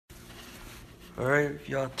All right, if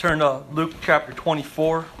you turn to Luke chapter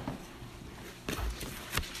 24.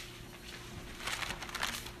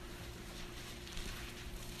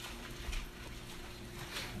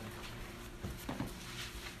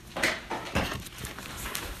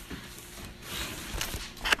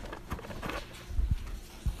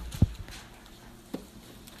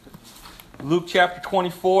 Luke chapter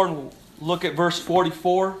 24, and we'll look at verse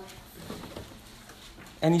 44.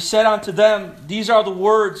 And he said unto them, These are the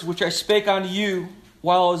words which I spake unto you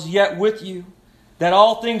while I was yet with you, that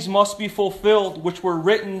all things must be fulfilled which were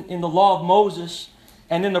written in the law of Moses,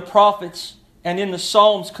 and in the prophets, and in the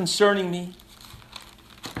Psalms concerning me.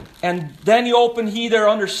 And then he opened their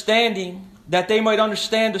understanding, that they might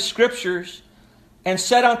understand the Scriptures, and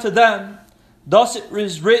said unto them, Thus it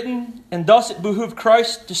is written, and thus it behoved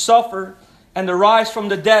Christ to suffer, and to rise from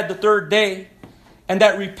the dead the third day, and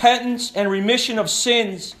that repentance and remission of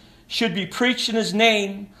sins should be preached in his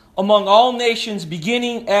name among all nations,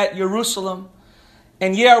 beginning at Jerusalem.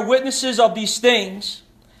 And ye are witnesses of these things.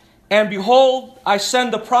 And behold, I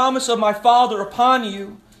send the promise of my Father upon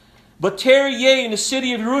you. But tarry ye in the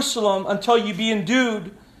city of Jerusalem until ye be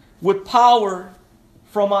endued with power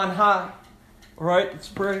from on high. All right, let's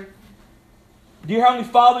pray. Dear Heavenly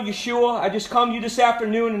Father, Yeshua, I just come to you this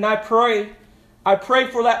afternoon and I pray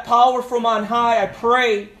for that power from on high. I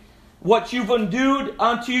pray what you've endued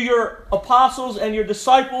unto your apostles and your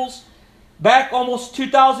disciples back almost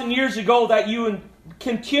 2,000 years ago, that you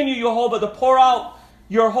continue, Jehovah, to pour out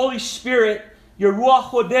your Holy Spirit, your Ruach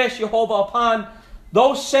Kodesh, Jehovah, upon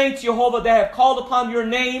those saints, Jehovah, that have called upon your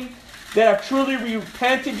name, that have truly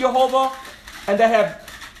repented, Jehovah, and that have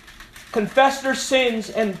confessed their sins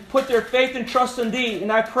and put their faith and trust in thee.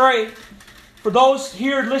 And I pray for those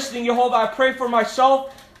here listening, Jehovah, I pray for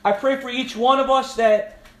myself. I pray for each one of us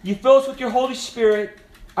that you fill us with your Holy Spirit.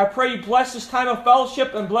 I pray you bless this time of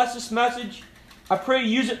fellowship and bless this message. I pray you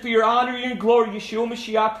use it for your honor and your glory. Yeshua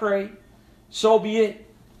Mashiach, I pray. So be it.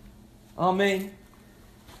 Amen.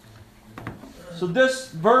 So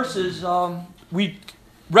this verses, we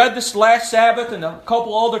read this last Sabbath and a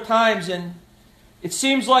couple other times, and it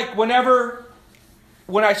seems like when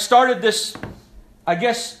I started this, I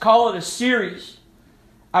guess call it a series,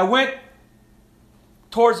 I went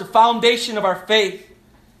towards the foundation of our faith.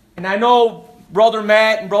 And I know Brother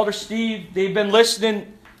Matt and Brother Steve, they've been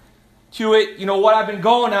listening to it, what I've been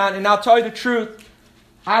going on. And I'll tell you the truth,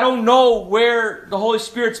 I don't know where the Holy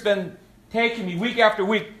Spirit's been taking me week after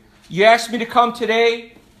week. You asked me to come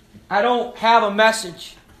today, I don't have a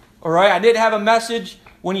message. All right, I didn't have a message.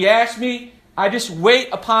 When you asked me, I just wait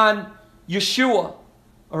upon Yeshua.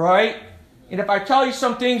 All right? And if I tell you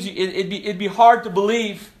some things, it'd be hard to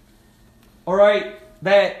believe, all right,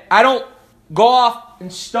 that I don't go off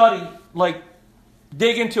and study, like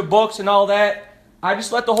dig into books and all that. I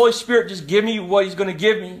just let the Holy Spirit just give me what He's going to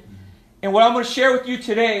give me. And what I'm going to share with you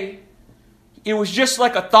today, it was just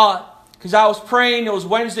like a thought. Because I was praying, it was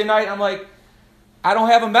Wednesday night, I'm like, I don't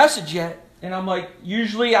have a message yet. And I'm like,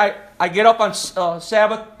 usually I get up on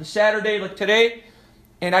Saturday, like today,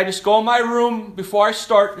 and I just go in my room before I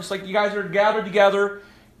start, just like you guys are gathered together,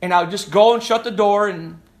 and I'll just go and shut the door.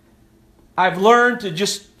 And I've learned to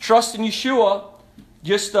just trust in Yeshua,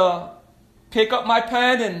 just pick up my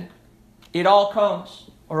pen and it all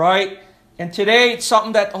comes. All right? And today it's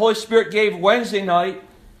something that the Holy Spirit gave Wednesday night.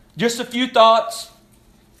 Just a few thoughts.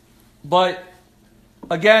 But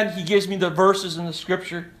again, He gives me the verses in the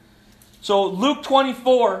Scripture. So Luke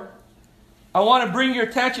 24, I want to bring your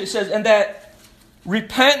attention. It says, and that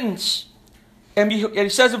repentance, and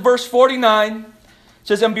it says in verse 49, it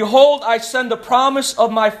says, and behold, I send the promise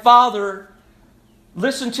of my Father.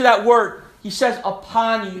 Listen to that word. He says,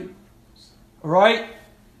 upon you. All right?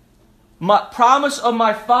 My promise of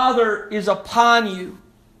my Father is upon you.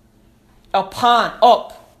 Upon,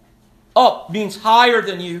 up. Up means higher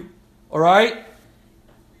than you. All right?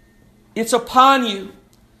 It's upon you.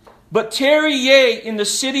 But tarry ye in the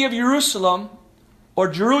city of Jerusalem, or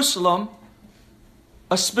Jerusalem,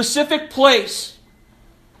 a specific place.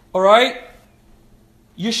 All right?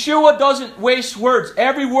 Yeshua doesn't waste words.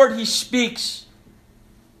 Every word He speaks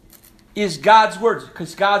is God's words,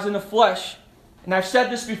 because God's in the flesh. And I've said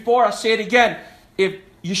this before, I'll say it again. If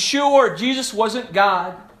Yeshua or Jesus wasn't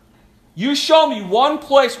God, you show me one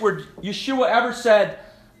place where Yeshua ever said,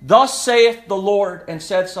 thus saith the Lord, and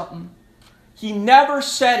said something. He never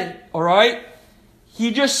said it, all right?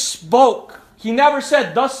 He just spoke. He never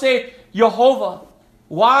said, thus saith Jehovah.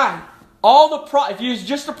 Why? If he was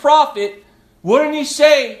just a prophet, wouldn't he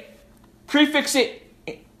say, prefix it,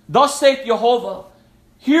 thus saith Jehovah.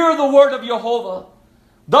 Hear the word of Jehovah.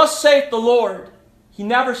 Thus saith the Lord. He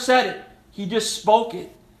never said it. He just spoke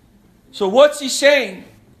it. So what's he saying?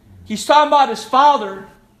 He's talking about his Father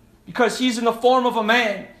because he's in the form of a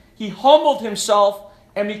man. He humbled himself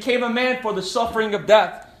and became a man for the suffering of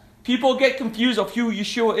death. People get confused of who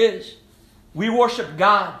Yeshua is. We worship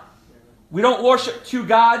God. We don't worship two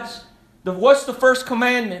gods. What's the first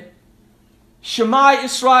commandment? Shema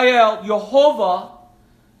Israel, Yehovah,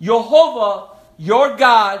 your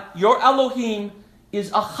God, your Elohim,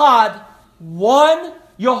 is Achad, one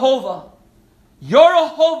Yehovah. Your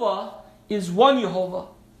Yehovah is one Yehovah.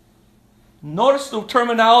 Notice the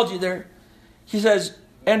terminology there. He says,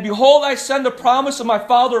 and behold, I send the promise of my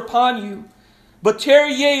Father upon you, but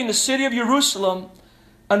tarry ye in the city of Jerusalem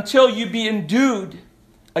until you be endued.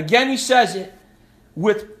 Again he says it,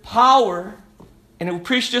 with power. And we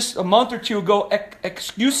preached just a month or two ago,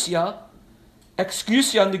 exousia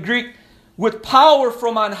in the Greek, with power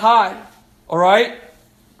from on high. Alright?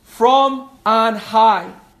 From on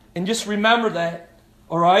high. And just remember that.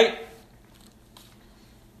 Alright?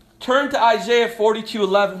 Turn to Isaiah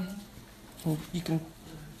 42:11. You can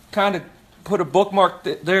kind of put a bookmark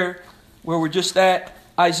there where we're just at.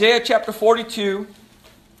 Isaiah chapter 42.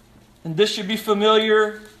 And this should be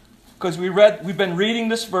familiar because we've been reading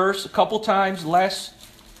this verse a couple times, last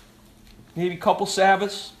maybe couple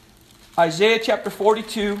Sabbaths. Isaiah chapter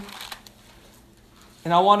 42.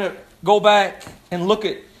 And I want to go back and look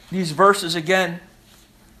at these verses again.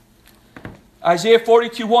 Isaiah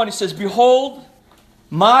 42:1, it says, behold,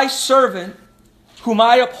 my servant whom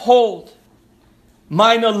I uphold,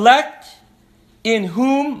 mine elect in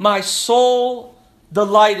whom my soul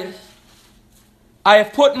delighteth. I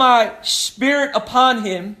have put my spirit upon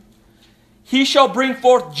him. He shall bring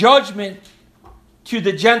forth judgment to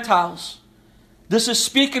the Gentiles. This is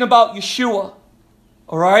speaking about Yeshua.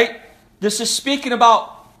 Alright? This is speaking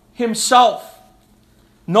about himself.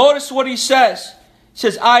 Notice what he says. He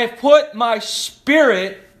says, I have put my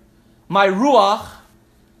spirit, my ruach,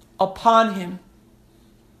 upon him.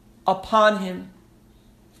 Upon him.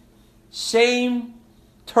 Same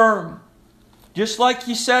term. Just like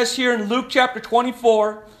he says here in Luke chapter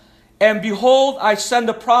 24, and behold, I send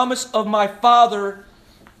the promise of my Father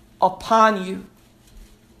upon you.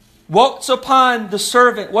 What's upon the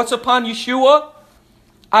servant? What's upon Yeshua?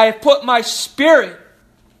 I have put my spirit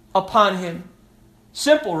upon him.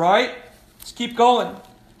 Simple, right? Let's keep going.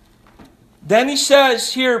 Then he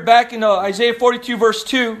says here back in Isaiah 42 verse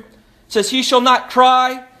 2, it says, he shall not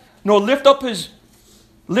cry, nor lift up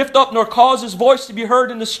nor cause his voice to be heard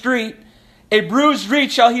in the street. A bruised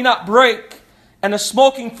reed shall he not break, and a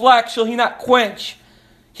smoking flax shall he not quench.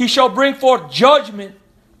 He shall bring forth judgment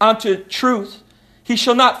unto truth. He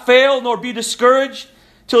shall not fail nor be discouraged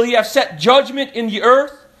till he have set judgment in the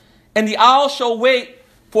earth, and the owl shall wait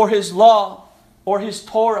for his law or his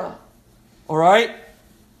Torah. Alright?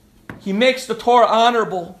 He makes the Torah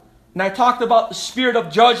honorable. And I talked about the spirit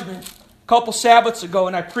of judgment a couple Sabbaths ago,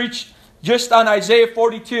 and I preached just on Isaiah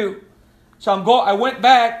 42. So I went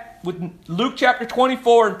back with Luke chapter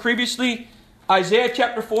 24 and previously Isaiah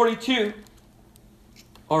chapter 42.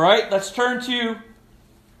 Alright, let's turn to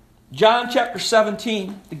John chapter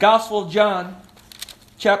 17. The Gospel of John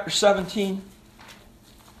chapter 17.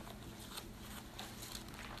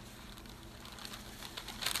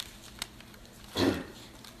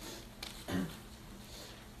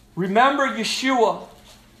 Remember Yeshua.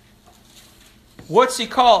 What's he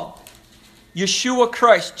called? Yeshua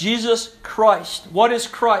Christ. Jesus Christ. What is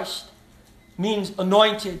Christ? Means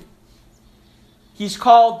anointed. He's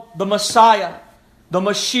called the Messiah. The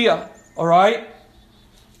Mashiach. Alright?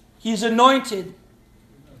 He's anointed.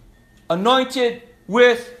 Anointed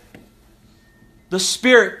with the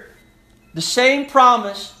Spirit. The same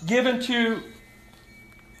promise given to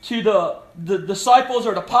the disciples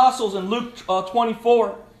or the apostles in Luke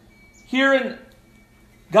 24. Here in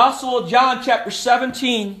Gospel of John chapter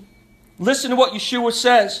 17, listen to what Yeshua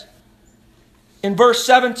says. In verse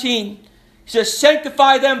 17, he says,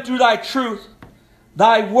 sanctify them through thy truth.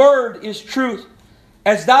 Thy word is truth.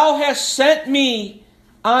 As thou hast sent me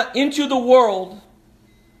into the world,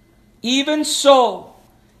 even so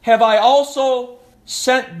have I also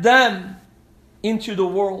sent them into the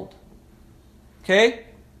world. Okay?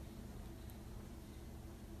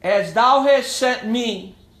 As thou hast sent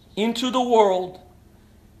me into the world,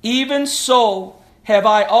 even so have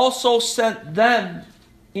I also sent them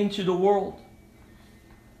into the world.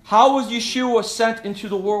 How was Yeshua sent into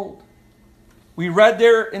the world? We read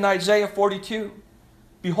there in Isaiah 42.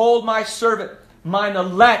 Behold my servant, mine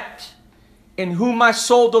elect, in whom my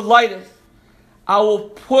soul delighteth. I will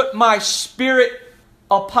put my spirit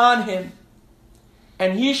upon him,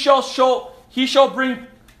 and he shall bring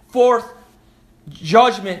forth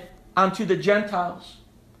judgment unto the Gentiles.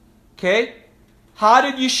 Okay? How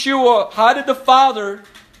did the Father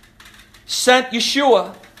send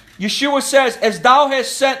Yeshua? Yeshua says, as thou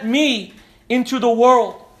hast sent me into the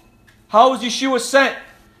world. How was Yeshua sent?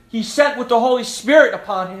 He sent with the Holy Spirit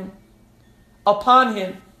upon him. Upon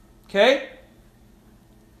him. Okay?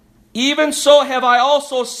 Even so have I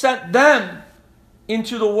also sent them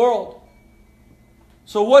into the world.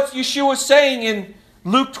 So what's Yeshua saying in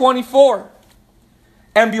Luke 24?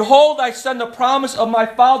 And behold, I send the promise of my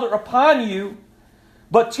Father upon you,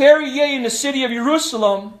 but tarry ye in the city of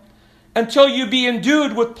Jerusalem until you be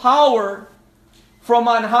endued with power from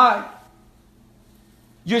on high.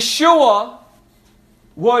 Yeshua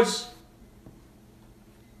was,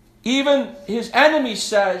 even his enemy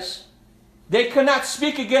says, they cannot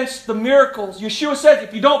speak against the miracles. Yeshua says,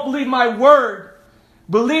 if you don't believe my word,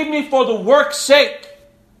 believe me for the work's sake,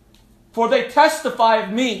 for they testify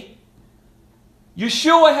of me.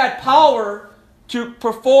 Yeshua had power to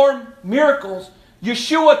perform miracles.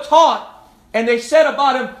 Yeshua taught, and they said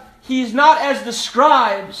about him, he's not as the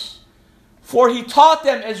scribes, for he taught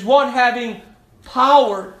them as one having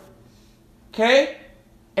power, okay,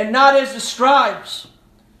 and not as the scribes.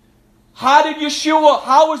 How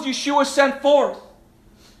was Yeshua sent forth?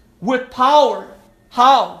 With power.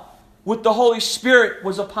 How? With the Holy Spirit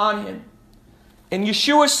was upon him. And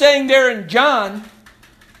Yeshua is saying there in John,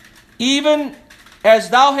 even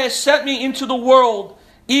as thou hast sent me into the world,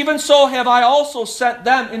 even so have I also sent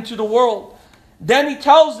them into the world. Then he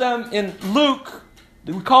tells them in Luke,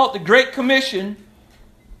 we call it the Great Commission,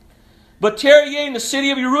 but tarry ye in the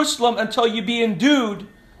city of Jerusalem until you be endued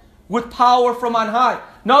with power from on high.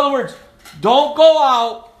 In other words, don't go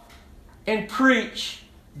out and preach.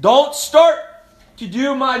 Don't start to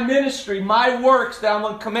do my ministry, my works that I'm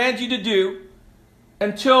going to command you to do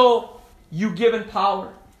until you give in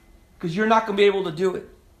power. Because you're not going to be able to do it.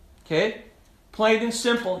 Okay? Plain and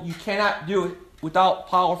simple, you cannot do it without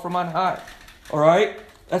power from on high. Alright?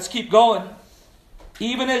 Let's keep going.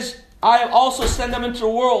 Even as I also send them into the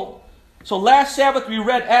world. So last Sabbath we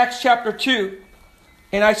read Acts chapter 2.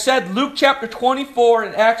 And I said Luke chapter 24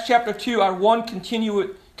 and Acts chapter 2 are one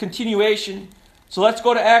continuation. So let's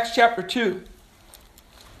go to Acts chapter 2.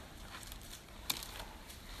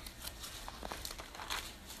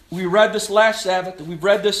 We read this last Sabbath. We've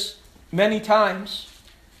read this many times.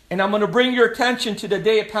 And I'm going to bring your attention to the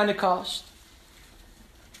day of Pentecost.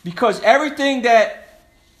 Because everything that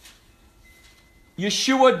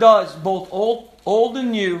Yeshua does, both old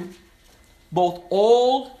and new, both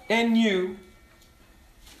old and new,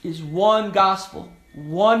 is one gospel,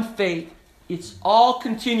 one faith. It's all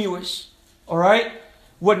continuous. Alright?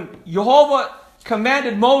 When Jehovah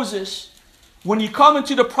commanded Moses, when you come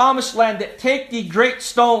into the promised land, that take the great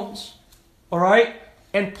stones, alright,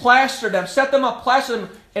 and plaster them, set them up, plaster them,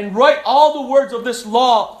 and write all the words of this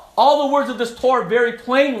law, all the words of this Torah very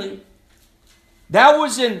plainly. That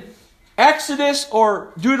was in Exodus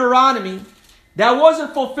or Deuteronomy. That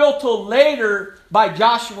wasn't fulfilled till later by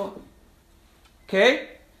Joshua. Okay?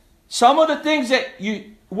 Some of the things that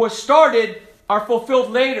was started are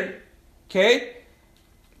fulfilled later. Okay?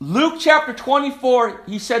 Luke chapter 24,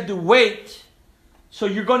 he said to wait. So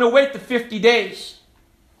you're going to wait the 50 days.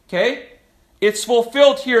 Okay? It's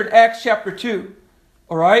fulfilled here in Acts chapter 2.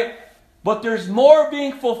 Alright? But there's more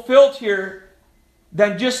being fulfilled here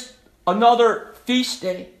than just another feast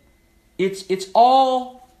day. It's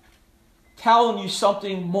all telling you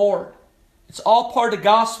something more. It's all part of the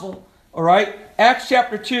gospel. Alright? Acts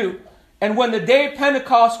chapter 2. And when the day of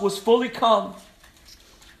Pentecost was fully come.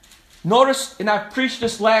 Notice, and I preached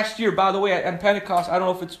this last year, by the way, on Pentecost. I don't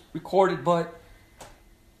know if it's recorded, but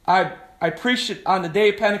I preached it on the day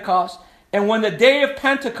of Pentecost. And when the day of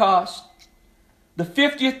Pentecost, the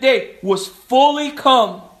 50th day, was fully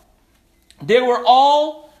come, they were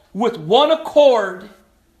all with one accord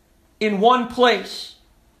in one place.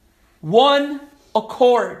 One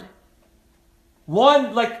accord.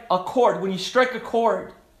 One like a chord. When you strike a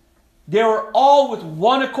chord, they were all with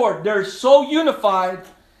one accord. They're so unified.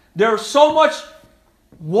 There's so much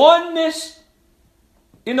oneness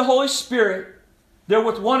in the Holy Spirit. They're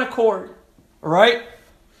with one accord. Alright?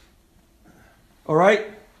 Alright?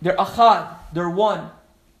 They're achad. They're one.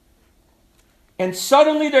 And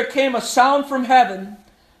suddenly there came a sound from heaven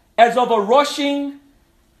as of a rushing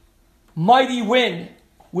mighty wind,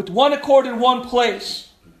 with one accord in one place.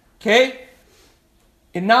 Okay?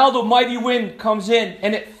 And now the mighty wind comes in,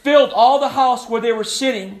 and it filled all the house where they were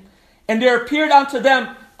sitting. And there appeared unto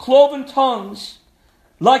them cloven tongues,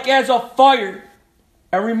 like as of fire.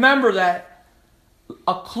 And remember that.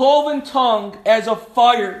 A cloven tongue as of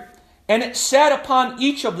fire. And it sat upon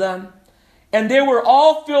each of them. And they were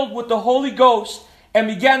all filled with the Holy Ghost, and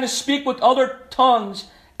began to speak with other tongues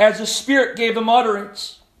as the Spirit gave them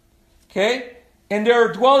utterance. Okay? And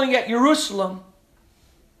they're dwelling at Jerusalem.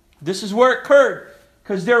 This is where it occurred.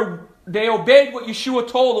 Because they obeyed what Yeshua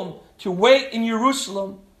told them to wait in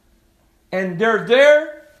Jerusalem. And they're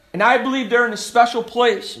there, and I believe they're in a special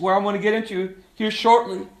place where I'm going to get into here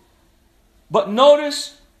shortly. But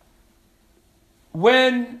notice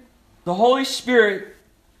when the Holy Spirit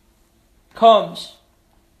comes,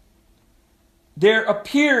 there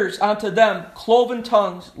appears unto them cloven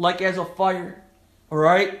tongues like as a fire.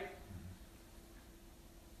 Alright?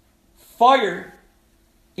 Fire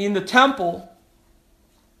in the temple,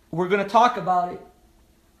 we're going to talk about it,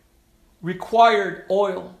 required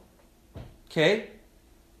oil. Okay?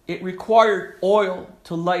 It required oil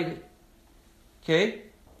to light it. Okay?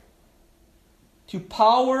 To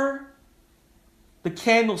power the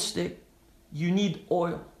candlestick, you need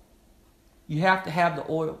oil. You have to have the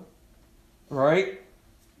oil. Right?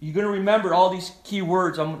 You're going to remember all these key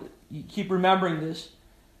words. You keep remembering this.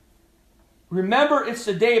 Remember, it's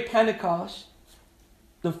the day of Pentecost,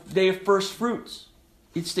 the day of first fruits.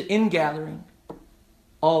 It's the ingathering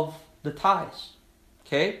of the tithes.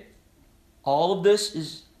 Okay? All of this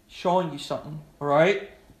is showing you something. Alright?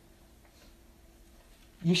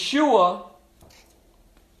 Yeshua,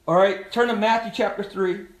 alright, turn to Matthew chapter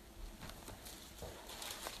 3.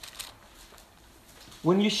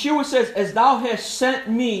 When Yeshua says, as thou hast sent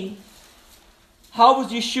me, how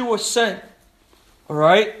was Yeshua sent?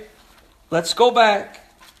 Alright? Let's go back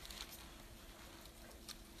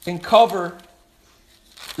and cover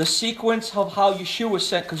the sequence of how Yeshua was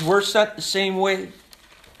sent, because we're sent the same way.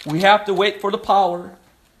 We have to wait for the power.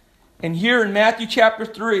 And here in Matthew chapter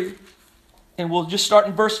 3, and we'll just start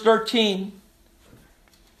in verse 13,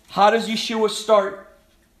 how does Yeshua start?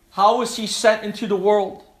 How was he sent into the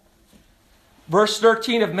world? Verse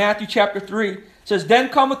 13 of Matthew chapter 3 says, then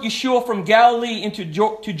cometh Yeshua from Galilee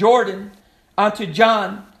to Jordan unto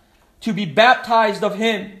John to be baptized of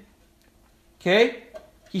him. Okay?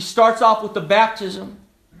 He starts off with the baptism.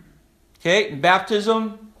 Okay? In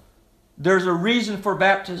baptism, there's a reason for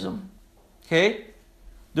baptism. Okay?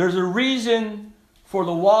 There's a reason for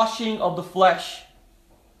the washing of the flesh.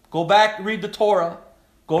 Go back, read the Torah.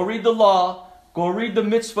 Go read the law. Go read the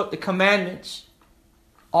mitzvah, the commandments.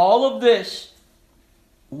 All of this,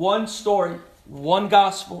 one story, one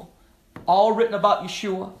gospel, all written about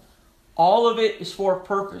Yeshua. All of it is for a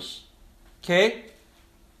purpose. Okay?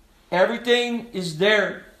 Everything is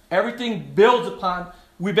there. Everything builds upon.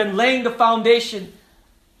 We've been laying the foundation.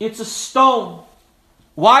 It's a stone.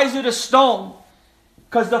 Why is it a stone?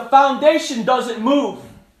 Because the foundation doesn't move.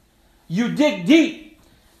 You dig deep.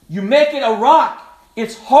 You make it a rock.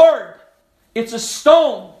 It's hard. It's a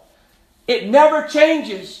stone. It never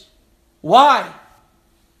changes. Why?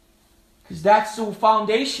 Because that's the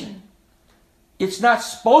foundation. It's not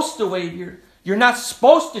supposed to waver. You're not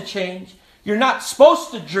supposed to change. You're not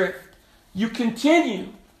supposed to drift. You continue.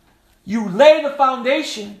 You lay the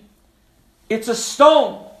foundation. It's a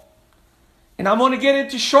stone. And I'm going to get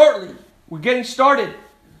into shortly. We're getting started.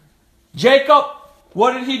 Jacob,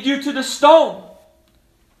 what did he do to the stone?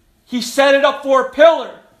 He set it up for a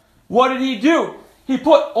pillar. What did he do? He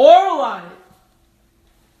put oil on it.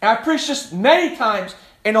 And I preached this many times,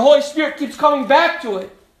 and the Holy Spirit keeps coming back to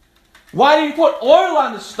it. Why did he put oil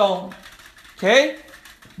on the stone? Okay?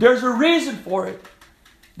 There's a reason for it.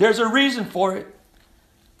 There's a reason for it.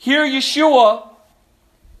 Here Yeshua,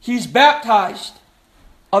 he's baptized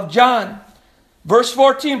of John. Verse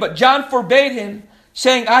 14, but John forbade him,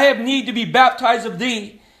 saying, I have need to be baptized of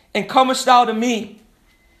thee, and comest thou to me?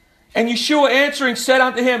 And Yeshua answering said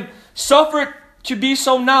unto him, suffer it to be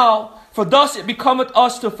so now, for thus it becometh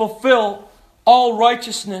us to fulfill all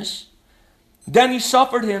righteousness. Then he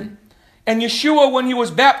suffered him. And Yeshua, when he was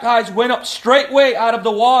baptized, went up straightway out of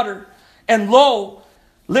the water. And lo,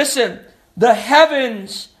 listen, the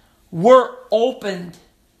heavens were opened.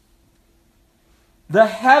 The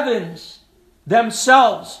heavens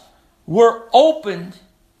themselves were opened.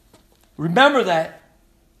 Remember that.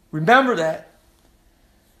 Remember that.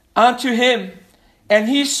 Unto him. And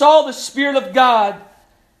he saw the Spirit of God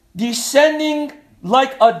descending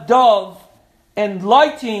like a dove and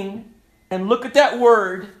lighting, and look at that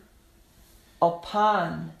word,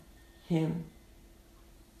 upon him.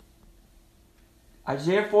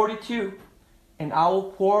 Isaiah 42, and I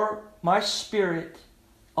will pour my Spirit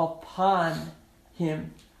upon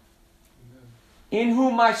him, in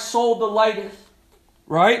whom my soul delighteth.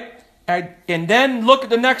 Right? And then look at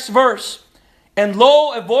the next verse. And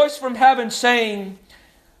lo, a voice from heaven saying,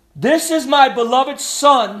 this is my beloved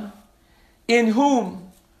Son, in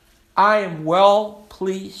whom I am well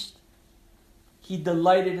pleased. he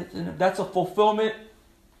delighted in him. That's a fulfillment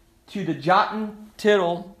to the jot and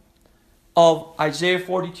tittle of Isaiah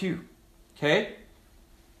 42. Okay?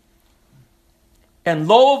 And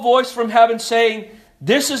lo, a voice from heaven saying,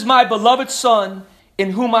 this is my beloved Son,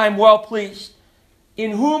 in whom I am well pleased,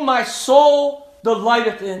 in whom my soul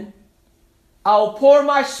delighteth in. I will pour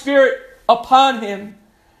my Spirit upon him.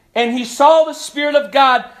 And he saw the Spirit of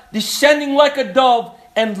God descending like a dove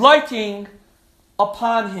and lighting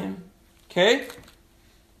upon him. Okay?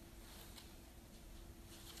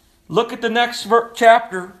 Look at the next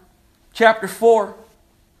chapter, chapter 4.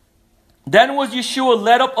 Then was Yeshua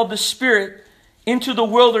led up of the Spirit into the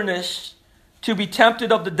wilderness to be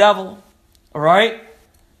tempted of the devil. All right?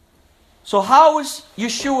 So how was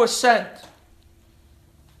Yeshua sent?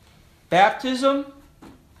 Baptism,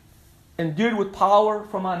 endued with power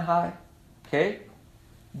from on high. Okay?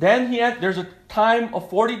 Then there's a time of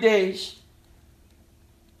 40 days.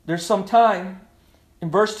 There's some time. In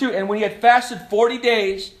verse 2, and when he had fasted 40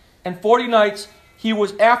 days and 40 nights, he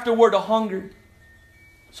was afterward a-hungered.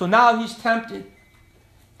 So now he's tempted.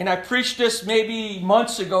 And I preached this maybe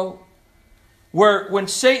months ago, where when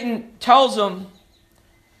Satan tells him,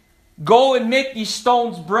 go and make these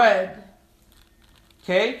stones bread.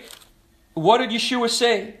 Okay? What did Yeshua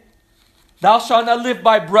say? Thou shalt not live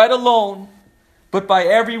by bread alone, but by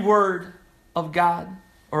every word of God.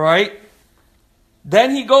 All right?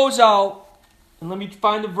 Then he goes out, and let me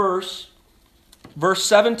find the verse. Verse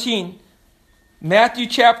 17. Matthew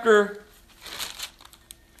chapter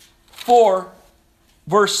 4,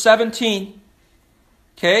 verse 17.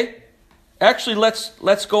 Okay? Actually,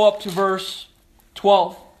 let's go up to verse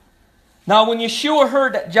 12. Now when Yeshua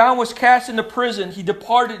heard that John was cast into prison, he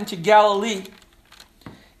departed into Galilee.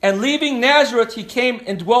 And leaving Nazareth, he came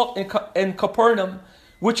and dwelt in Capernaum,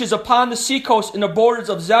 which is upon the seacoast in the borders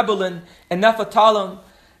of Zebulun and Nephthalim,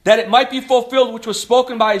 that it might be fulfilled which was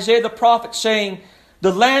spoken by Isaiah the prophet, saying,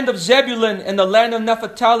 the land of Zebulun and the land of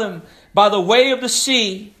Nephthalim, by the way of the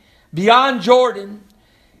sea, beyond Jordan,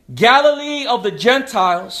 Galilee of the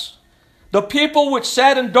Gentiles. The people which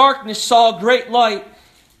sat in darkness saw a great light,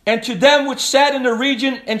 and to them which sat in the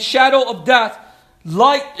region and shadow of death,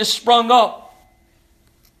 light is sprung up.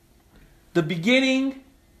 The beginning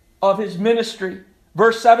of his ministry.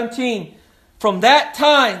 Verse 17. From that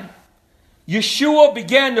time, Yeshua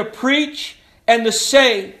began to preach and to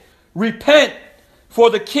say, repent, for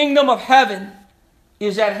the kingdom of heaven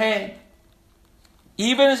is at hand.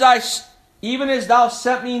 Even as thou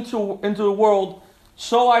sent me into the world,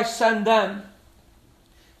 so I send them.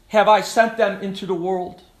 Have I sent them into the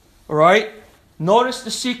world? All right? Notice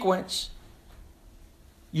the sequence.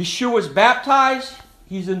 Yeshua is baptized.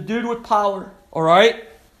 He's endued with power. All right?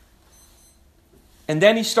 And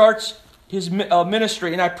then he starts his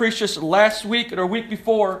ministry. And I preached this last week or week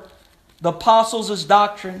before. The apostles'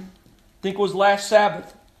 doctrine. I think it was last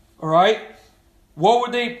Sabbath. All right?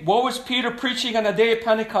 What was Peter preaching on the day of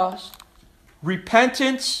Pentecost?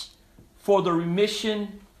 Repentance for the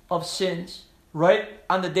remission of sins. Right?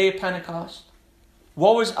 On the day of Pentecost.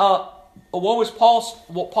 What was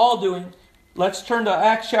Paul doing? Let's turn to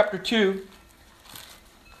Acts chapter 2.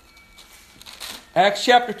 Acts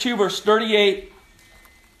chapter 2, verse 38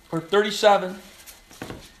 or 37. It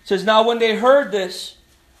says, now when they heard this,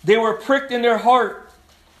 they were pricked in their heart,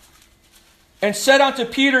 and said unto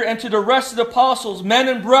Peter and to the rest of the apostles, men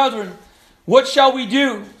and brethren, what shall we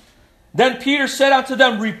do? Then Peter said unto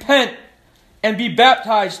them, repent and be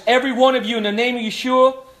baptized, every one of you, in the name of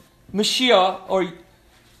Yeshua, Mashiach, or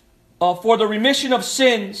for the remission of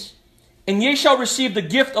sins, and ye shall receive the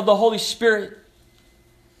gift of the Holy Spirit.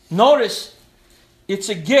 Notice, it's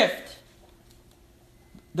a gift.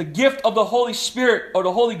 The gift of the Holy Spirit or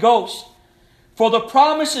the Holy Ghost. For the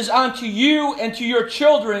promise is unto you and to your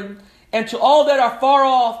children and to all that are far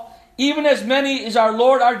off, even as many as our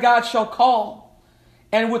Lord our God shall call.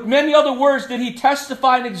 And with many other words did he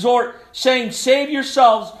testify and exhort, saying, save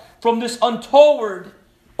yourselves from this untoward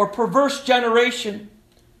or perverse generation.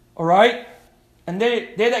 All right? And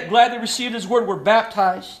they that gladly received his word were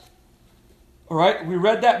baptized. All right? We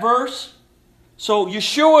read that verse. So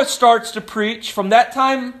Yeshua starts to preach. From that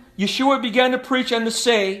time, Yeshua began to preach and to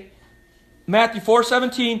say, Matthew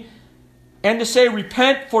 4:17, and to say,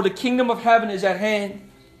 repent, for the kingdom of heaven is at hand.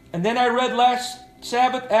 And then I read last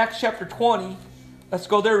Sabbath, Acts chapter 20. Let's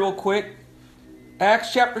go there real quick.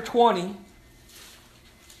 Acts chapter 20,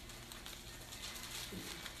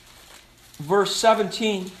 verse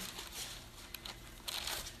 17.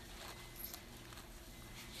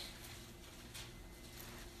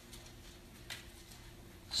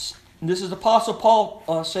 And this is Apostle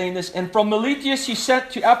Paul saying this. And from Miletus he sent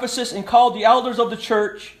to Ephesus and called the elders of the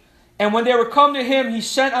church And when they were come to him, he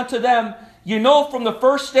sent unto them, You know from the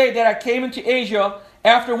first day that I came into Asia,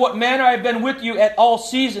 after what manner I have been with you at all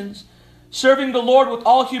seasons, serving the Lord with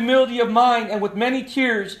all humility of mind, and with many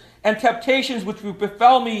tears and temptations which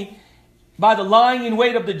befell me by the lying in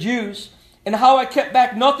wait of the Jews, and how I kept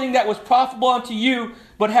back nothing that was profitable unto you,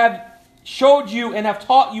 but have showed you and have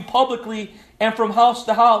taught you publicly and from house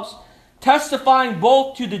to house, testifying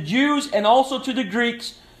both to the Jews and also to the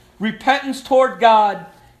Greeks, repentance toward God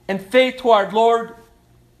and faith toward Lord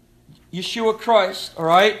Yeshua Christ. All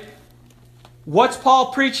right? What's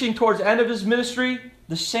Paul preaching towards the end of his ministry?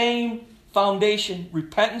 The same foundation.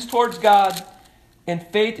 Repentance towards God and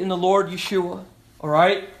faith in the Lord Yeshua. All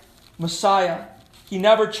right? Messiah. He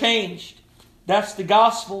never changed. That's the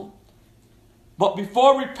gospel. But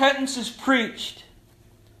before repentance is preached,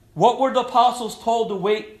 what were the apostles told to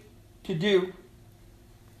wait to do?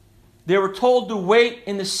 They were told to wait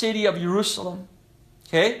in the city of Jerusalem.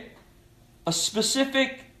 Okay? A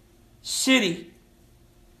specific city.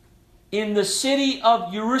 In the city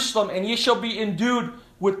of Jerusalem, and ye shall be endued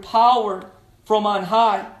with power from on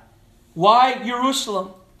high. Why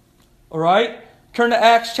Jerusalem? All right? Turn to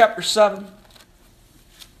Acts chapter 7.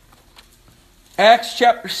 Acts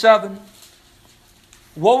chapter 7.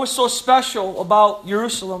 What was so special about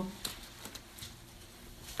Jerusalem?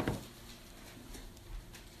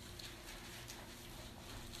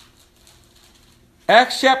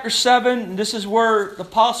 Acts chapter 7, this is where the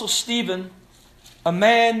Apostle Stephen, a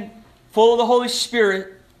man full of the Holy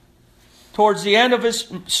Spirit, towards the end of his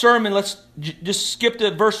sermon, let's just skip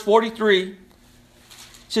to verse 43. It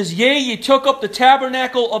says, Yea, ye took up the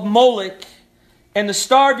tabernacle of Moloch, and the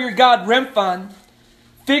star of your god Remphan,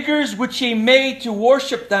 figures which ye made to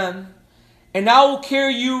worship them, and I will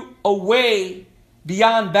carry you away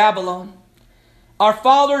beyond Babylon. Our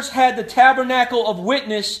fathers had the tabernacle of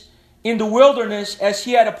witness in the wilderness as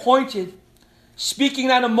he had appointed, speaking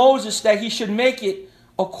unto Moses that he should make it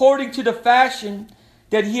according to the fashion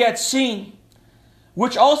that he had seen,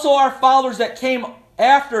 which also our fathers that came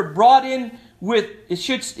after brought in with,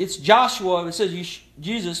 it's Joshua, it says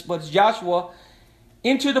Jesus, but it's Joshua,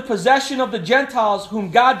 into the possession of the Gentiles, whom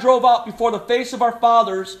God drove out before the face of our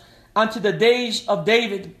fathers unto the days of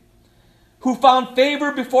David, who found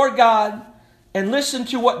favor before God, and listened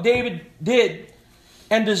to what David did,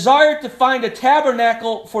 and desired to find a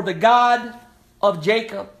tabernacle for the God of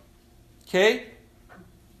Jacob. Okay?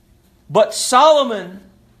 But Solomon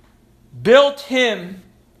built him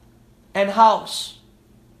an house.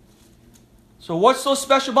 So what's so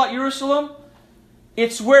special about Jerusalem?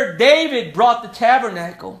 It's where David brought the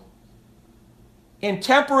tabernacle. And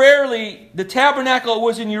temporarily, the tabernacle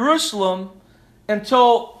was in Jerusalem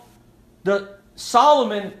until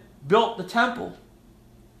Solomon built the temple.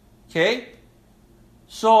 Okay?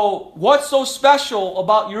 So, what's so special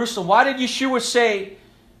about Jerusalem? Why did Yeshua say,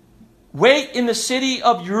 wait in the city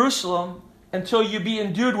of Jerusalem until you be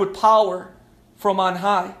endued with power from on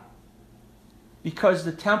high? Because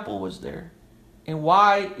the temple was there. And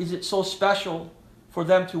why is it so special for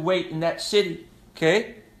them to wait in that city?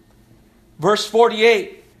 Okay? Verse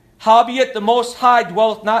 48. Howbeit the Most High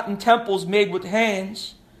dwelleth not in temples made with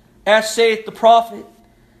hands, as saith the prophet.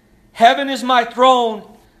 Heaven is my throne,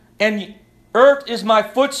 and earth is my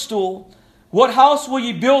footstool. What house will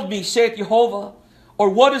ye build me, saith Jehovah? Or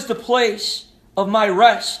what is the place of my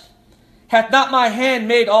rest? Hath not my hand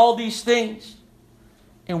made all these things?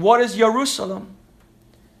 And what is Jerusalem?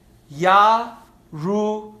 Yah-ru-salam.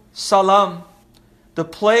 The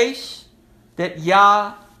place that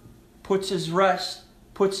Yah puts his rest,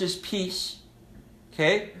 puts his peace.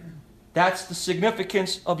 Okay? That's the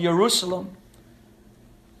significance of Jerusalem.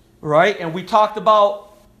 Right? And we talked about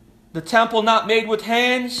the temple not made with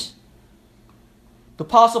hands. The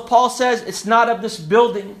Apostle Paul says it's not of this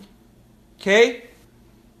building. Okay?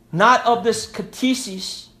 Not of this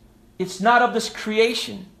catesis. It's not of this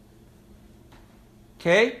creation.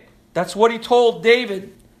 Okay? That's what he told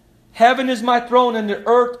David. Heaven is my throne and the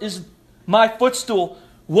earth is my footstool.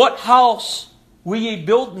 What house will ye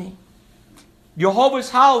build me? Jehovah's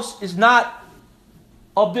house is not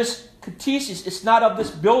of this catesis. It's not of this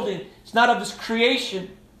building. It's not of this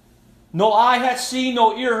creation. No eye hath seen,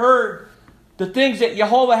 no ear heard the things that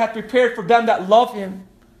Jehovah hath prepared for them that love him.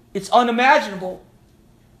 It's unimaginable.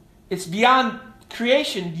 It's beyond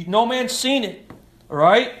creation. No man's seen it. All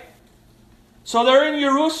right? So they're in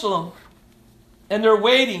Jerusalem and they're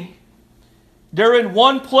waiting. They're in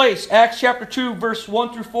one place. Acts chapter 2, verse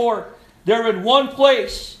 1 through 4. They're in one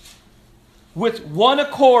place with one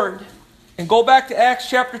accord. And go back to Acts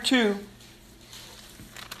chapter 2.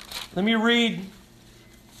 Let me read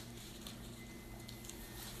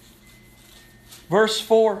verse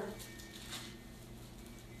 4.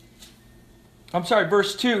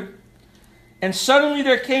 verse 2. And suddenly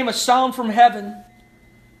there came a sound from heaven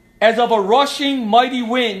as of a rushing mighty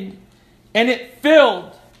wind, and it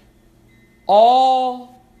filled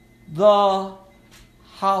all the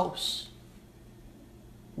house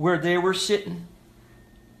where they were sitting.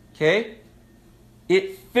 Okay?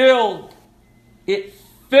 It filled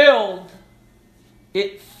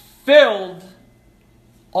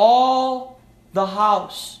all the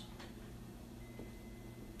house.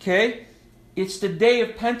 Okay? It's the day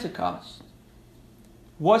of Pentecost.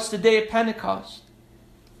 What's the day of Pentecost?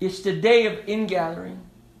 It's the day of ingathering.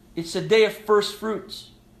 It's the day of first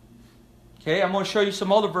fruits. Okay? I'm going to show you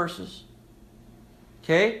some other verses.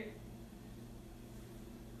 Okay?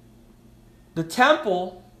 The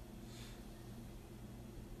temple,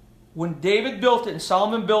 when David built it and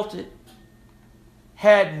Solomon built it,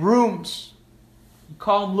 had rooms. You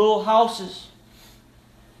call them little houses.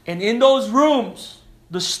 And in those rooms,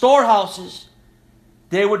 the storehouses,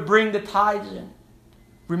 they would bring the tithes in.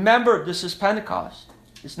 Remember, this is Pentecost.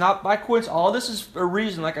 It's not by coincidence. All this is for a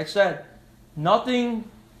reason, like I said. Nothing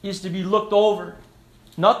is to be looked over.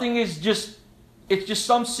 Nothing is just, it's just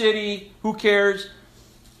some city, who cares?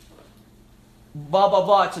 Blah, blah,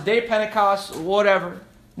 blah. It's a day of Pentecost, whatever.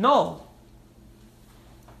 No.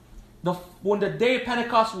 When the day of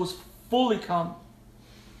Pentecost was fully come,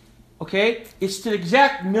 okay, it's to the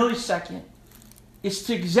exact millisecond. It's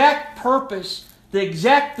the exact purpose, the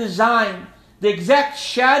exact design, the exact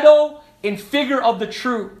shadow and figure of the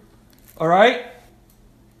true. Alright?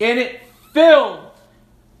 And it filled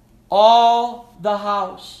all the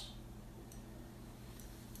house.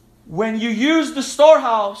 When you use the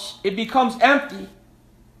storehouse, it becomes empty.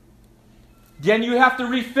 Then you have to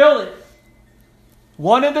refill it.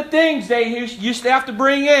 One of the things they used to have to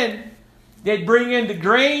bring in, they'd bring in the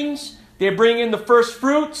grains, they'd bring in the first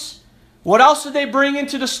fruits. What else did they bring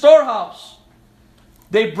into the storehouse?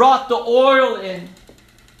 They brought the oil in.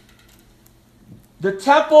 The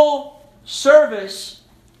temple service,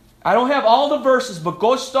 I don't have all the verses, but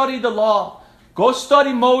go study the law. Go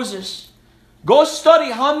study Moses. Go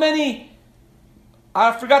study how many,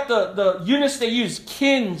 I forgot the units they used,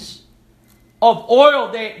 kins of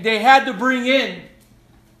oil they had to bring in.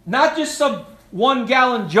 Not just some 1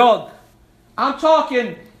 gallon jug. I'm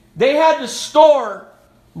talking, they had to store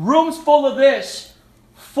rooms full of this,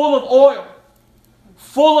 full of oil,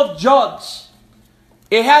 full of jugs.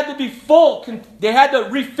 It had to be full. They had to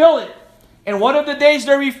refill it. And one of the days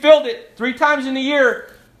they refilled it, 3 times in a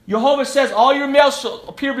year, Jehovah says, all your males shall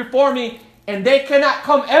appear before me, and they cannot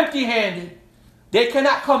come empty-handed. They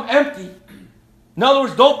cannot come empty. In other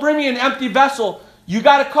words, don't bring me an empty vessel. You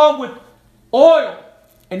got to come with oil.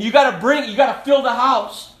 And you got to fill the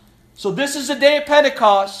house. So this is the day of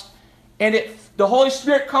Pentecost, and the Holy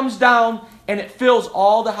Spirit comes down and it fills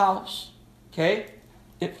all the house. Okay?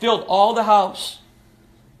 It filled all the house.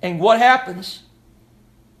 And what happens?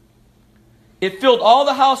 It filled all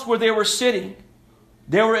the house where they were sitting.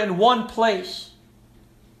 They were in one place.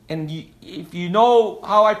 And if you know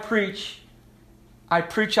how I preach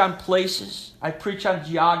on places. I preach on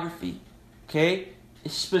geography. Okay?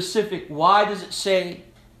 It's specific. Why does it say?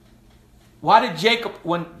 Why did Jacob,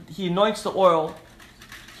 when he anoints the oil,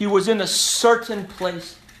 he was in a certain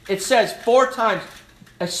place? It says 4 times,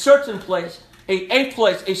 a certain place, a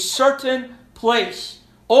place, a certain place.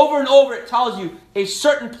 Over and over it tells you a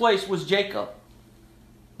certain place was Jacob.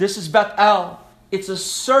 This is Bethel. It's a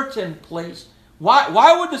certain place.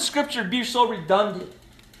 Why would the scripture be so redundant?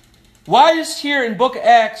 Why is here in book of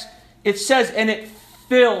Acts, it says, and it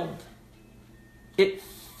filled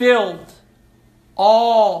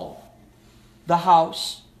all the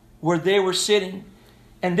house where they were sitting.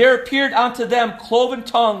 And there appeared unto them cloven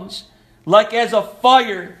tongues, like as of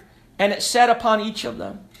fire, and it sat upon each of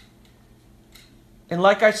them. And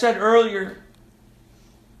like I said earlier,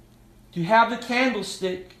 you have the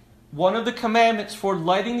candlestick. One of the commandments for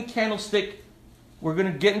lighting the candlestick, we're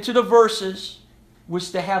going to get into the verses,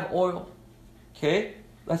 was to have oil. Okay?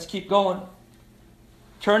 Let's keep going.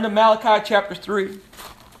 Turn to Malachi chapter 3.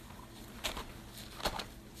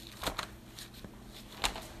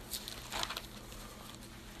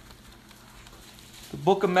 The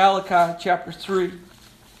book of Malachi chapter 3.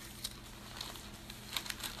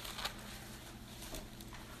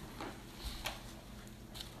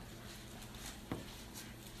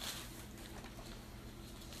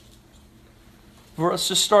 Let's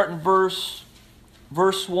just start in verse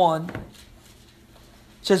 1. It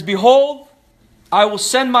says, Behold, I will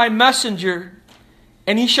send my messenger,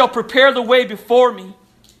 and he shall prepare the way before me.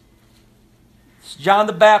 It's John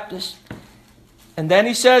the Baptist. And then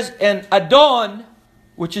he says, and Adon,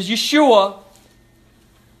 which is Yeshua,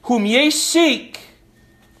 whom ye seek,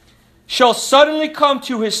 shall suddenly come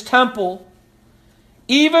to his temple,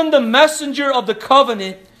 even the messenger of the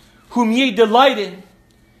covenant, whom ye delight in.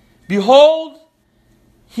 Behold,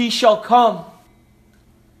 he shall come,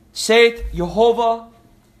 saith Jehovah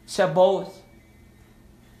Sabaoth.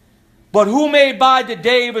 But who may abide the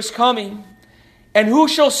day of his coming? And who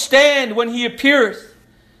shall stand when he appeareth?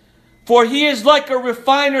 For he is like a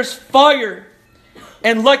refiner's fire,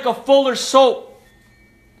 and like a fuller's soap.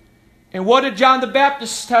 And what did John the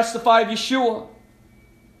Baptist testify of Yeshua?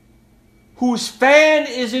 Whose fan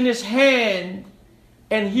is in his hand,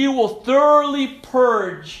 and he will thoroughly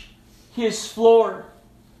purge his floor.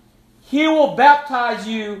 He will baptize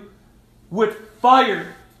you with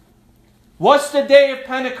fire. What's the day of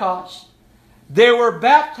Pentecost? They were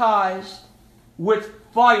baptized with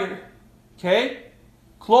fire. Okay?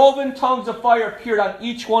 Cloven tongues of fire appeared on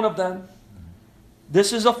each one of them.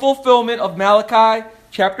 This is a fulfillment of Malachi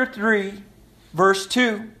chapter 3, verse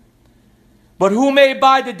 2. But who may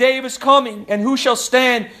abide the day of his coming, and who shall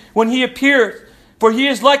stand when he appeareth? For he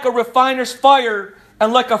is like a refiner's fire,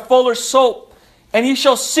 and like a fuller's soap. And he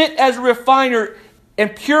shall sit as a refiner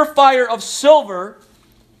and purifier of silver.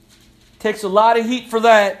 Takes a lot of heat for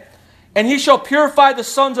that. And he shall purify the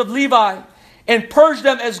sons of Levi, and purge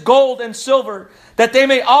them as gold and silver, that they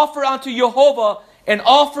may offer unto Jehovah an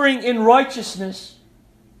offering in righteousness.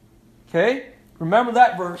 Okay? Remember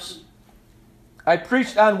that verse. I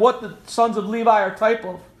preached on what the sons of Levi are type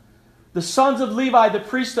of. The sons of Levi, the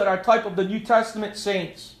priesthood, are type of the New Testament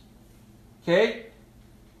saints. Okay?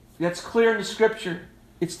 That's clear in the Scripture.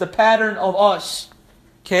 It's the pattern of us.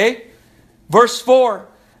 Okay? Verse 4.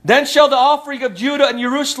 Then shall the offering of Judah and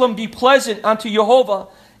Jerusalem be pleasant unto Jehovah,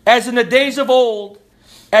 as in the days of old,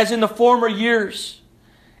 as in the former years.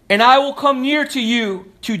 And I will come near to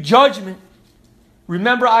you to judgment.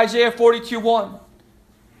 Remember Isaiah 42:1.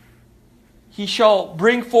 He shall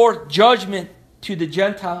bring forth judgment to the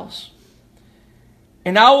Gentiles.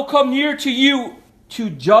 And I will come near to you to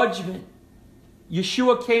judgment.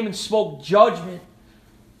 Yeshua came and spoke judgment.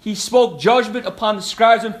 He spoke judgment upon the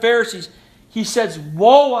scribes and Pharisees. He says,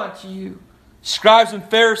 woe unto you, scribes and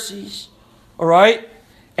Pharisees. Alright?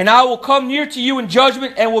 And I will come near to you in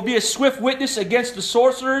judgment, and will be a swift witness against the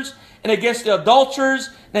sorcerers, and against the adulterers,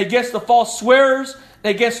 and against the false swearers,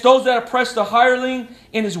 and against those that oppress the hireling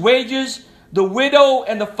in his wages, the widow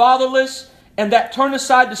and the fatherless, and that turn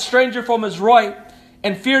aside the stranger from his right.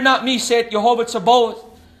 And fear not me, saith Jehovah Sabaoth.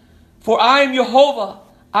 For I am Jehovah,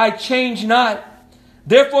 I change not.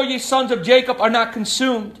 Therefore ye sons of Jacob are not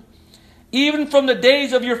consumed. Even from the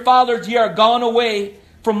days of your fathers ye are gone away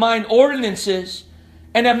from mine ordinances,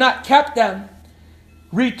 and have not kept them.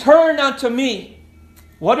 Return unto me.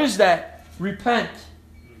 What is that? Repent.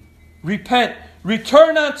 Repent.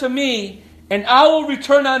 Return unto me, and I will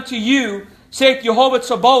return unto you, saith Jehovah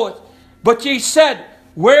Sabaoth. But ye said,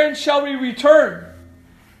 wherein shall we return?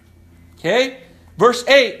 Okay. Verse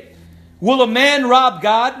 8. Will a man rob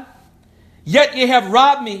God? Yet ye have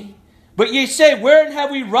robbed me. But ye say, wherein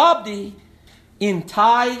have we robbed thee? In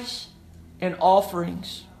tithes and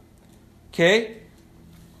offerings. Okay.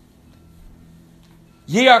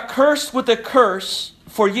 Ye are cursed with a curse,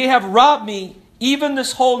 for ye have robbed me, even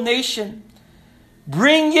this whole nation.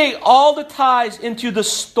 Bring ye all the tithes into the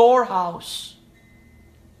storehouse.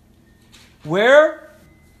 Where?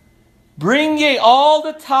 Bring ye all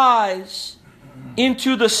the tithes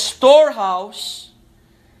into the storehouse,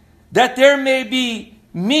 that there may be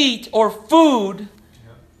meat or food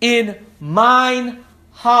in mine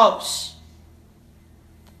house.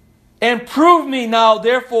 And prove me now,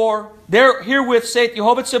 therefore, herewith saith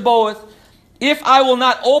Jehovah Sabaoth, if I will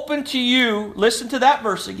not open to you, listen to that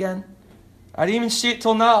verse again. I didn't even see it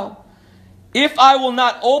till now. If I will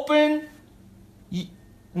not open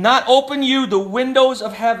you the windows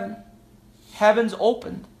of heaven. Heaven's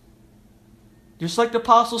opened. Just like the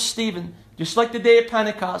Apostle Stephen, just like the day of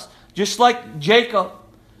Pentecost, just like Jacob.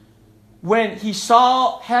 When he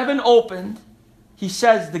saw heaven opened, he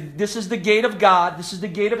says, this is the gate of God, this is the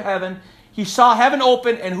gate of heaven. He saw heaven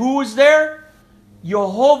open, and who was there?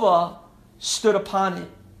 Jehovah stood upon it.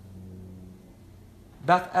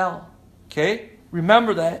 Bethel. Okay?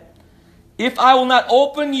 Remember that. If I will not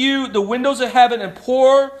open you the windows of heaven and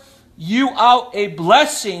pour you out a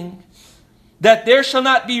blessing, that there shall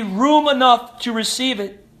not be room enough to receive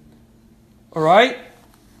it. Alright?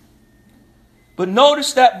 But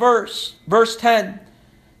notice that verse. Verse 10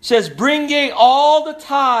 says, bring ye all the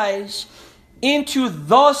tithes into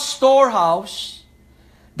the storehouse,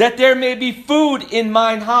 that there may be food in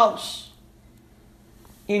mine house.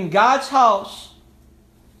 In God's house,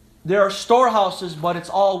 there are storehouses, but it's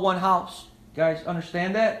all one house. You guys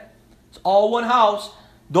understand that? It's all one house.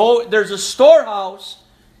 Though there's a storehouse,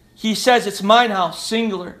 he says it's mine house,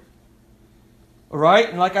 singular. Alright?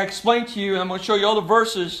 And like I explained to you, and I'm going to show you all the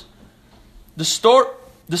verses. The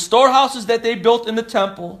storehouses that they built in the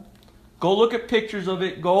temple, go look at pictures of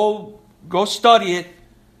it, go study it.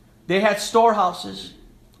 They had storehouses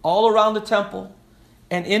all around the temple.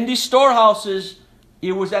 And in these storehouses,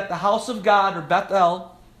 it was at the house of God, or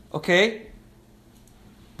Bethel, okay?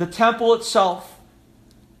 The temple itself,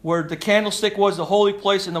 where the candlestick was, the holy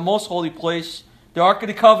place and the most holy place, the Ark of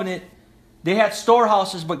the Covenant, they had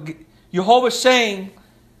storehouses. But Jehovah's saying,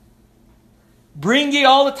 bring ye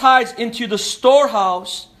all the tithes into the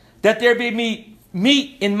storehouse, that there be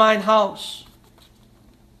meat in mine house.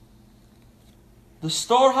 The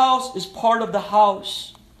storehouse is part of the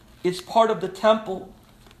house. It's part of the temple.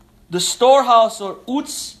 The storehouse, or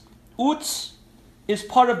Utz, is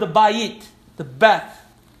part of the Bayit, the Beth.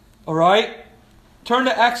 Alright? Turn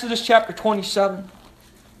to Exodus chapter 27.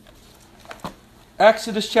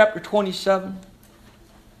 Exodus chapter 27.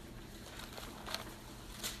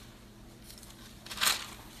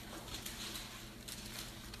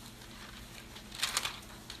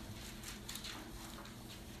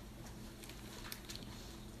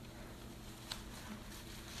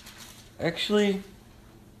 Actually,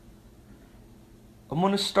 I'm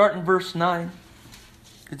going to start in verse 9.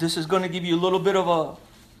 This is going to give you a little bit of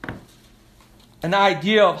an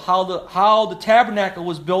idea of how the tabernacle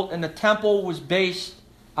was built, and the temple was based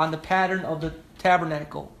on the pattern of the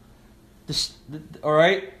tabernacle.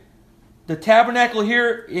 Alright? The tabernacle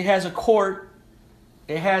here, it has a court.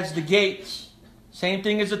 It has the gates. Same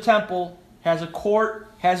thing as the temple. Has a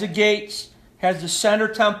court, has a gates, has the center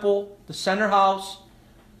temple, the center house.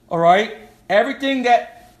 Alright? Everything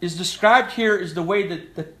that is described here is the way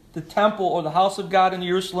that the temple, or the house of God in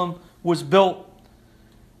Jerusalem, was built.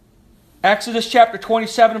 Exodus chapter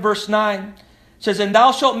 27 verse 9 says, And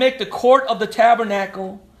thou shalt make the court of the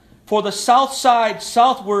tabernacle for the south side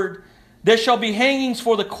southward. There shall be hangings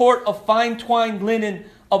for the court of fine twined linen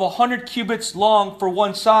of 100 cubits long for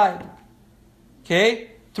one side.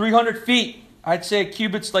 Okay? 300 feet. I'd say a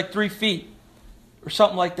cubit's like 3 feet. Or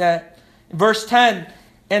something like that. Verse 10,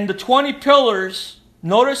 And the 20 pillars,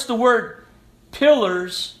 notice the word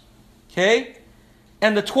pillars. Okay?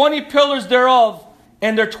 And the 20 pillars thereof,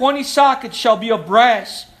 and their 20 sockets shall be of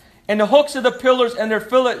brass, and the hooks of the pillars and their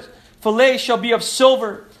fillets shall be of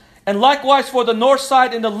silver. And likewise for the north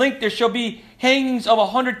side and the length there shall be hangings of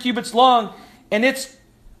 100 cubits long, and its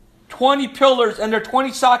 20 pillars and their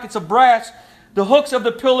 20 sockets of brass, the hooks of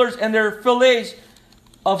the pillars and their fillets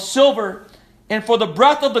of silver. And for the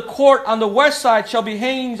breadth of the court on the west side shall be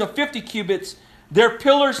hangings of 50 cubits, their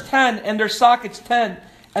pillars 10 and their sockets 10.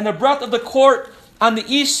 And the breadth of the court on the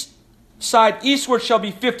east side eastward shall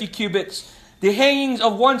be 50 cubits. The hangings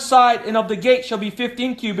of one side and of the gate shall be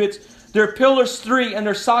 15 cubits, their pillars 3 and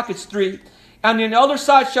their sockets 3. And on the other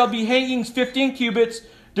side shall be hangings 15 cubits,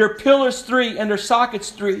 their pillars 3 and their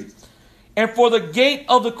sockets 3. And for the gate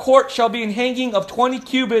of the court shall be an hanging of 20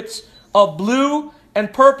 cubits of blue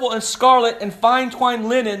and purple and scarlet and fine twined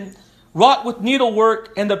linen, wrought with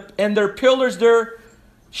needlework, and their pillars there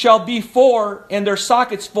shall be 4 and their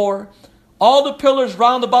sockets 4. All the pillars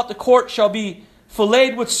round about the court shall be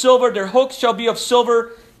filleted with silver. Their hooks shall be of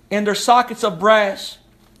silver, and their sockets of brass.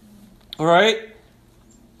 Alright?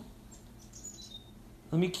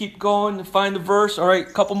 Let me keep going and find the verse. Alright,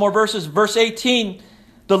 a couple more verses. Verse 18.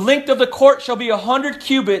 The length of the court shall be 100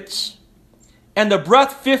 cubits, and the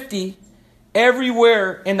breadth 50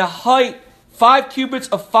 everywhere, and the height 5 cubits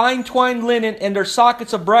of fine twined linen, and their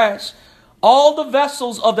sockets of brass. All the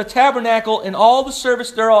vessels of the tabernacle, and all the service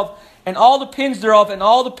thereof, and all the pins thereof, and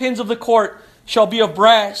all the pins of the court shall be of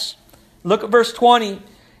brass. Look at verse 20.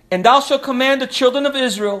 And thou shalt command the children of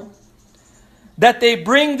Israel that they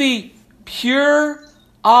bring thee pure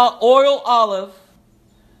oil olive,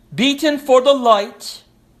 beaten for the light,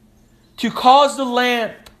 to cause the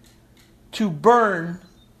lamp to burn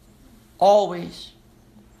always.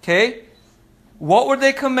 Okay? What were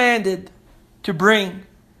they commanded to bring?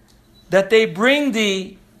 That they bring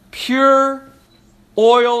thee pure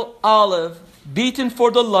oil olive, beaten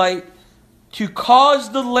for the light, to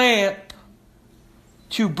cause the lamp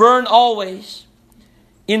to burn always.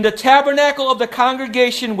 In the tabernacle of the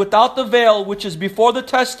congregation without the veil, which is before the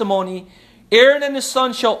testimony, Aaron and his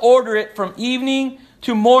son shall order it from evening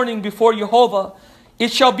to morning before Jehovah.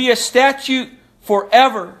 It shall be a statute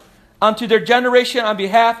forever unto their generation on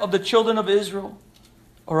behalf of the children of Israel.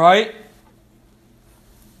 Alright?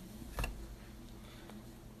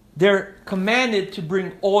 They're commanded to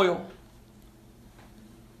bring oil.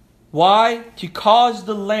 Why? To cause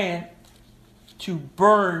the lamp to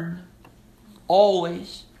burn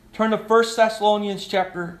always. Turn to 1 Thessalonians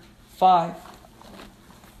chapter 5.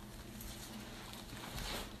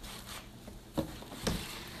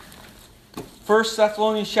 1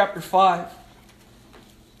 Thessalonians chapter 5.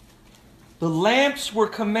 The lamps were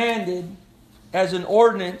commanded as an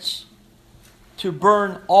ordinance to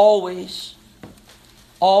burn always.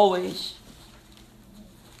 Always.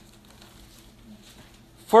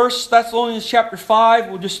 1 Thessalonians chapter 5,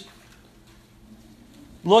 we'll just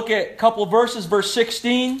look at a couple of verses. Verse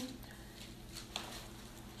 16.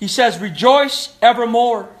 He says, rejoice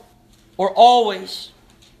evermore, or always.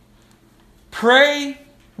 Pray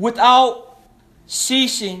without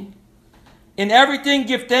ceasing. In everything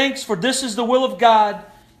give thanks, for this is the will of God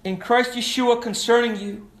in Christ Yeshua concerning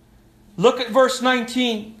you. Look at verse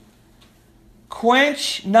 19.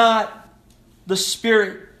 Quench not the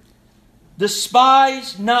spirit.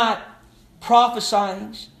 Despise not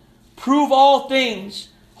prophesying. Prove all things.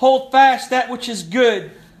 Hold fast that which is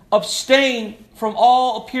good. Abstain from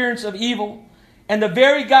all appearance of evil. And the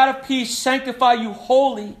very God of peace sanctify you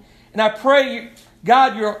wholly. And I pray,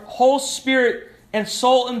 God, your whole spirit and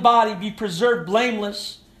soul and body be preserved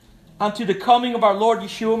blameless unto the coming of our Lord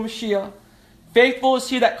Yeshua Mashiach. Faithful is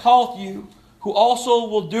he that calleth you, who also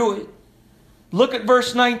will do it. Look at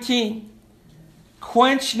verse 19.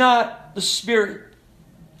 Quench not the spirit.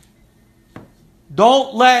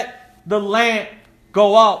 Don't let the lamp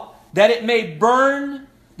go out, that it may burn,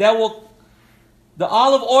 the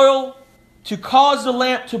olive oil to cause the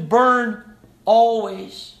lamp to burn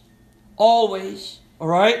always. Always. All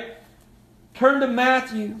right? Turn to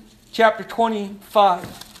Matthew chapter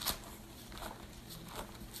 25.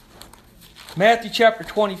 Matthew chapter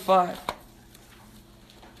 25.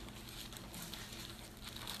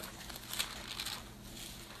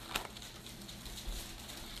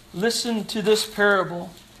 Listen to this parable,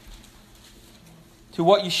 to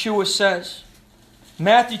what Yeshua says.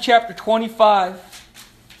 Matthew chapter 25.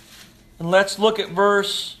 And let's look at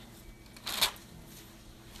verse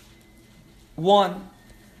 1. It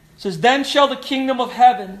says, then shall the kingdom of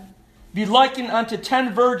heaven be likened unto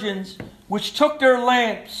 10 virgins, which took their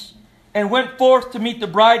lamps, and went forth to meet the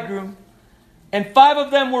bridegroom. And 5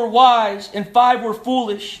 of them were wise, and 5 were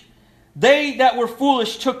foolish. They that were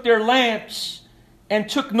foolish took their lamps, and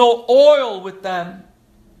took no oil with them.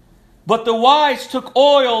 But the wise took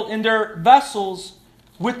oil in their vessels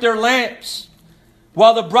with their lamps.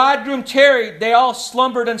 While the bridegroom tarried, they all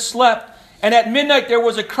slumbered and slept. And at midnight there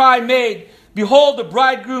was a cry made, behold, the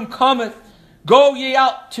bridegroom cometh. Go ye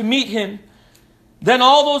out to meet him. Then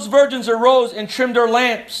all those virgins arose and trimmed their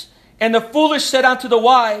lamps. And the foolish said unto the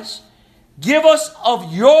wise, give us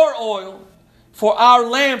of your oil, for our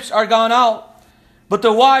lamps are gone out. But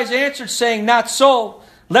the wise answered, saying, not so,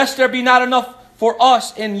 lest there be not enough for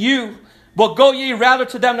us and you. But go ye rather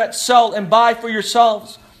to them that sell, and buy for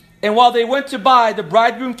yourselves. And while they went to buy, the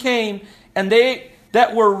bridegroom came, and they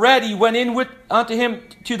that were ready went in unto him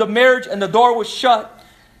to the marriage, and the door was shut.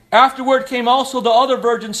 Afterward came also the other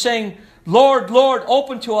virgins, saying, Lord, Lord,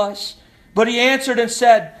 open to us. But he answered and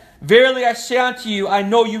said, verily I say unto you, I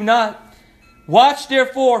know you not. Watch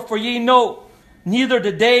therefore, for ye know neither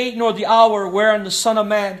the day nor the hour wherein the Son of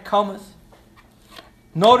Man cometh.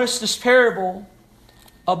 Notice this parable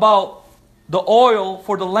about the oil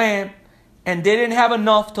for the lamp, and they didn't have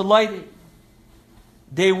enough to light it.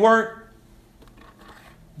 They weren't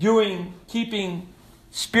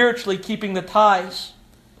spiritually keeping the tithes,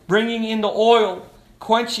 bringing in the oil,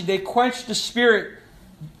 they quenched the spirit.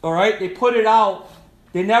 All right, they put it out.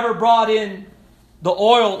 They never brought in the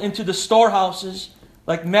oil into the storehouses,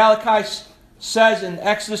 like Malachi says, and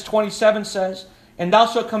Exodus 27 says, and thou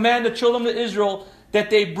shalt command the children of Israel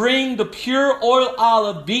that they bring the pure oil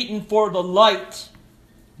olive beaten for the light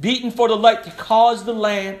to cause the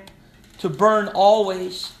lamp to burn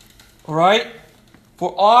always. All right?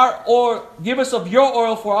 For our oil, give us of your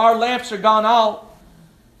oil, for our lamps are gone out.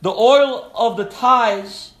 The oil of the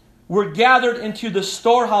tithes were gathered into the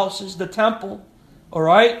storehouses, the temple. All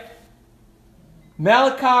right?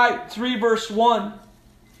 Malachi 3 verse 1.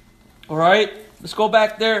 All right, let's go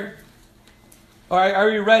back there. All right, I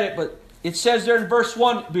already read it, but it says there in verse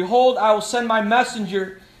 1, behold, I will send my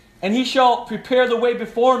messenger, and he shall prepare the way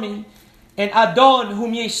before me. And Adon,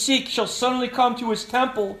 whom ye seek, shall suddenly come to his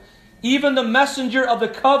temple. Even the messenger of the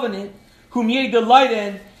covenant, whom ye delight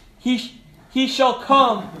in, he shall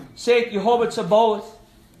come, saith Jehovah Tsabaoth.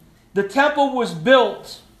 The temple was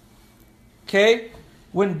built. Okay?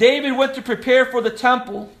 When David went to prepare for the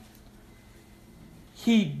temple,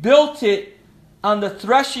 he built it on the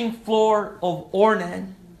threshing floor of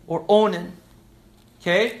Onan.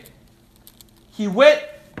 Okay? He went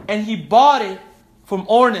and he bought it from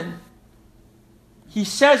Ornan. He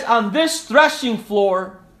says, on this threshing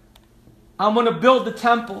floor, I'm going to build the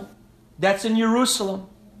temple. That's in Jerusalem.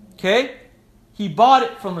 Okay? He bought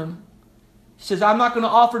it from him. He says, I'm not going to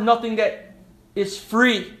offer nothing that is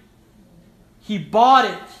free. He bought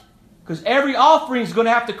it. Because every offering is going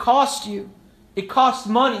to have to cost you. It costs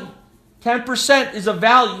money. 10% is a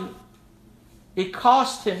value. It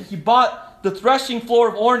cost him. He bought the threshing floor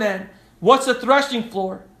of Ornan. What's a threshing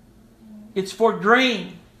floor? It's for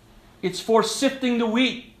grain. It's for sifting the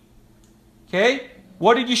wheat. Okay?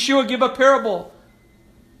 What did Yeshua give a parable?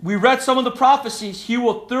 We read some of the prophecies. He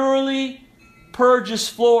will thoroughly purge his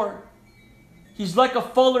floor. He's like a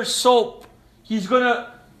fuller's soap. He's going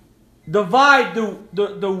to divide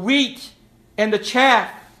the wheat and the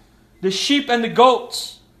chaff, the sheep and the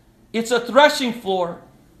goats. It's a threshing floor.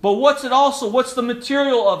 But what's it also? What's the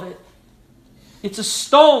material of it? It's a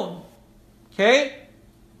stone. Okay?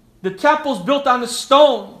 The temple's built on a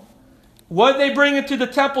stone. What do they bring into the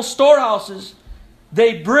temple storehouses?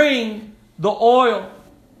 They bring the oil.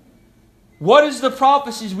 What is the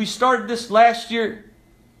prophecies? We started this last year.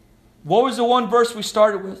 What was the one verse we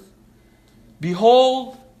started with?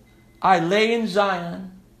 Behold, I lay in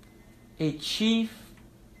Zion a chief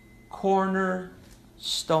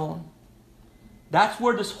cornerstone. That's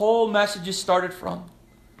where this whole message is started from.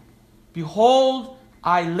 Behold,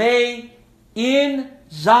 I lay in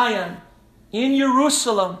Zion, in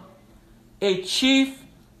Jerusalem, a chief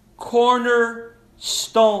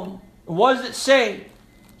cornerstone. What does it say?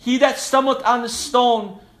 He that stumbleth on the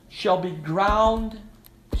stone shall be ground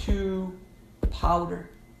to powder.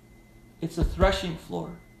 It's a threshing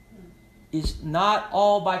floor. It's not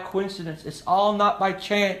all by coincidence. It's all not by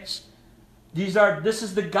chance. This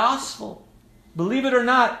is the gospel. Believe it or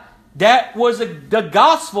not, that was the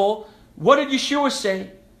gospel. What did Yeshua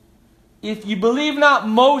say? If you believe not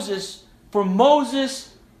Moses, for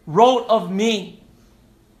Moses wrote of me.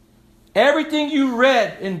 Everything you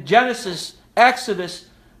read in Genesis, Exodus,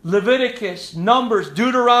 Leviticus, Numbers,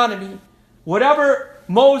 Deuteronomy, whatever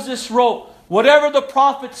Moses wrote, whatever the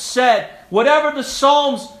prophets said, whatever the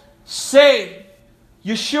Psalms say,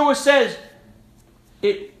 Yeshua says,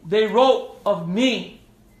 they wrote of me.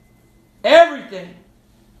 Everything.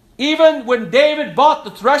 Even when David bought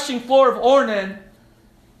the threshing floor of Ornan,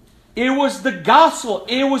 it was the gospel.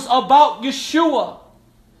 It was about Yeshua.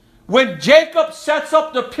 When Jacob sets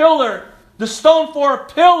up the pillar, the stone for a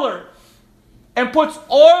pillar, and puts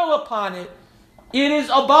oil upon it, it is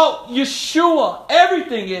about Yeshua.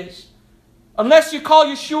 Everything is. Unless you call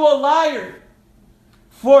Yeshua a liar.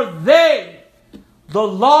 For they, the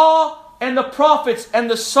law and the prophets and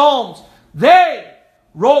the Psalms, they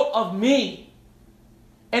wrote of me.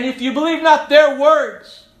 And if you believe not their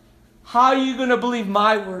words, how are you going to believe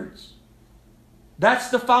my words? That's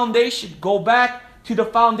the foundation. Go back to the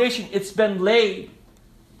foundation. It's been laid.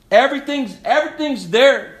 Everything's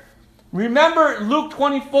there. Remember Luke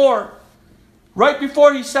 24, right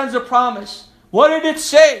before he sends a promise. What did it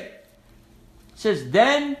say? It says,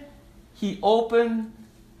 Then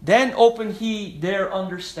opened he their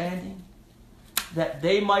understanding, that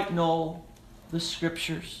they might know the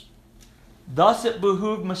Scriptures. Thus it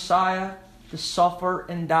behooved Messiah to suffer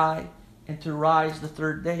and die, and to rise the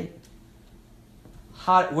third day.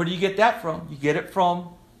 Where do you get that from? You get it from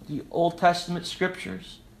the Old Testament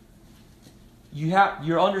Scriptures.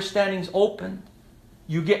 Your understanding's opened.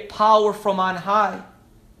 You get power from on high.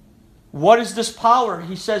 What is this power?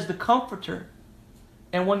 He says the Comforter.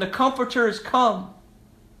 And when the Comforter is come,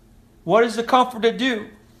 what does the Comforter do?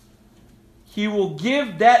 He will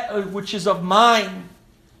give that which is of mine,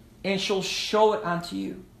 and shall show it unto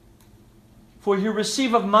you. For he'll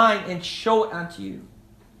receive of mine and show it unto you.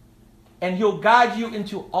 And he'll guide you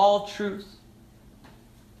into all truth.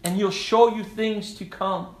 And he'll show you things to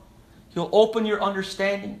come. He'll open your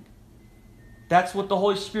understanding. That's what the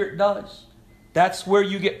Holy Spirit does. That's where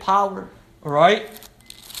you get power. All right?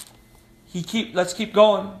 Let's keep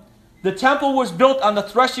going. The temple was built on the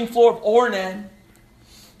threshing floor of Ornan.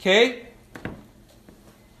 Okay?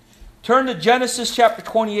 Turn to Genesis chapter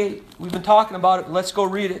 28. We've been talking about it. Let's go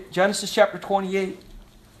read it. Genesis chapter 28.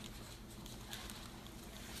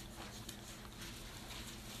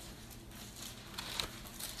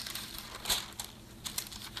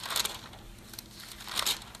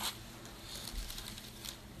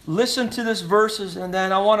 Listen to these verses, and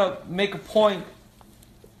then I want to make a point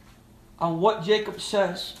on what Jacob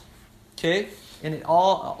says. Okay? And it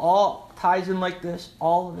all ties in like this.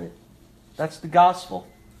 All of it. That's the gospel.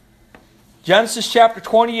 Genesis chapter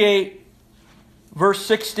 28, verse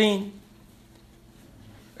 16.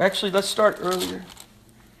 Actually, let's start earlier.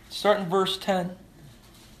 Start in verse 10.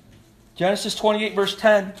 Genesis 28, verse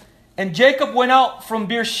 10. And Jacob went out from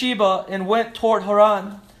Beersheba and went toward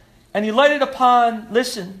Haran. And he lighted upon,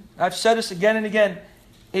 listen, I've said this again and again,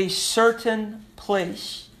 a certain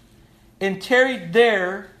place. And tarried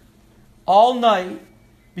there all night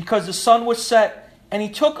because the sun was set. And he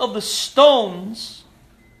took of the stones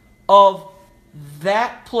of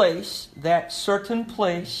that place, that certain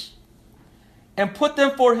place, and put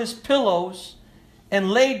them for his pillows,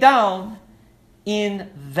 and lay down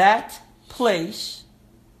in that place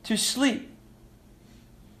to sleep.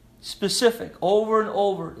 Specific, over and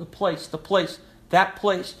over, the place, that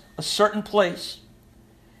place, a certain place.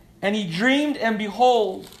 And he dreamed, and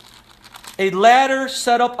behold, a ladder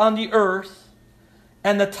set up on the earth,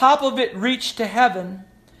 and the top of it reached to heaven.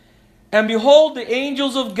 And behold, the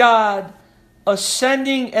angels of God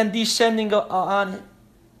ascending and descending on it.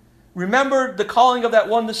 Remember the calling of that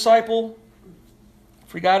one disciple?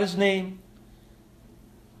 Forgot his name.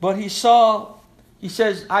 But he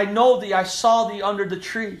says, I know thee, I saw thee under the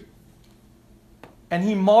tree. And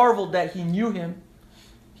he marveled that he knew him.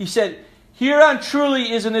 He said, hereon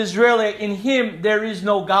truly is an Israelite, in him there is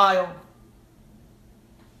no guile.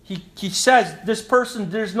 He says, this person,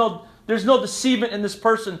 there's no deceivement in this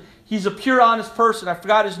person. He's a pure, honest person. I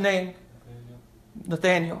forgot his name.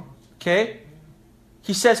 Nathaniel. Okay?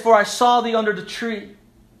 He says, for I saw thee under the tree.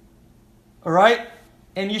 Alright?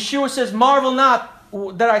 And Yeshua says, marvel not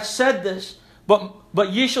that I said this,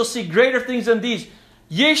 but ye shall see greater things than these.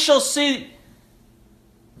 Ye shall see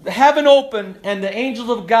heaven open and the angels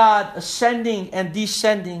of God ascending and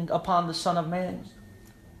descending upon the Son of Man.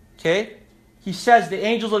 Okay? He says the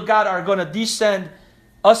angels of God are going to ascend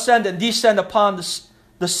and descend upon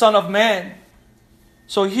the Son of Man.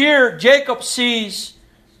 So here Jacob sees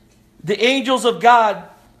the angels of God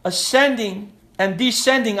ascending and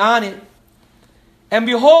descending on it. And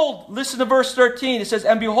behold, listen to verse 13. It says,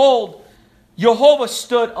 and behold, Jehovah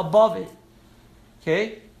stood above it.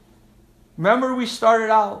 Okay? Remember we started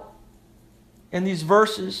out in these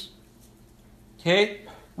verses. Okay?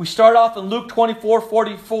 We start off in Luke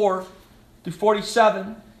 24:44 through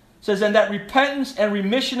 47. It says, and that repentance and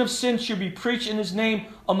remission of sins should be preached in his name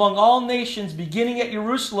among all nations, beginning at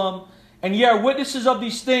Jerusalem. And ye are witnesses of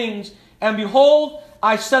these things. And behold,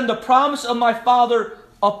 I send the promise of my Father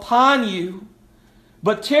upon you.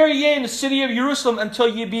 But tarry ye in the city of Jerusalem until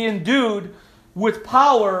ye be endued with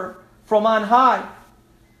power from on high.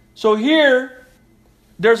 So here,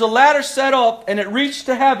 there's a ladder set up, and it reached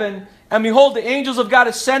to heaven. And behold, the angels of God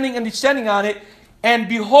ascending and descending on it. And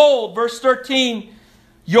behold, verse 13,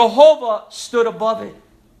 Jehovah stood above it.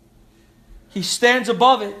 He stands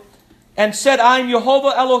above it. And said, I am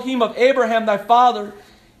Jehovah Elohim of Abraham thy father,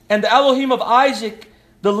 and the Elohim of Isaac.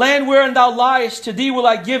 The land wherein thou liest, to thee will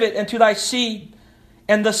I give it, and to thy seed.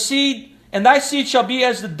 And thy seed shall be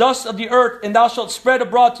as the dust of the earth, and thou shalt spread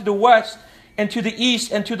abroad to the west, and to the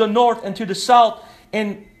east, and to the north, and to the south.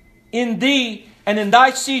 And in thee and in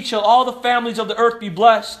thy seed shall all the families of the earth be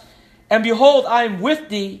blessed. And behold, I am with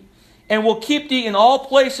thee, and will keep thee in all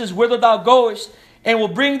places whither thou goest, and will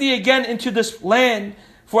bring thee again into this land.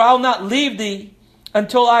 For I will not leave thee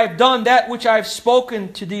until I have done that which I have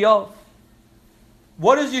spoken to thee of.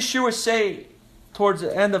 What does Yeshua say towards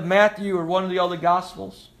the end of Matthew or one of the other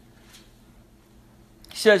Gospels?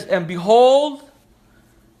 He says, and behold,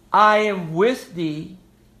 I am with thee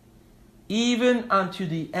even unto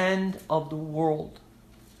the end of the world.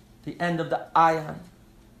 The end of the Ion.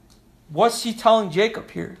 What's he telling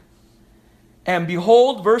Jacob here? And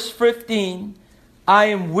behold, verse 15, I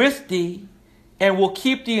am with thee, and will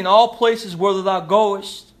keep thee in all places whither thou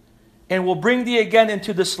goest, and will bring thee again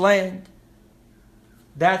into this land.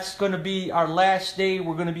 That's going to be our last day.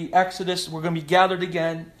 We're going to be Exodus. We're going to be gathered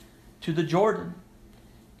again to the Jordan.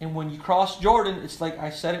 And when you cross Jordan, it's like I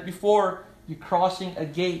said it before, you're crossing a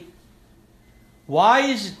gate. Why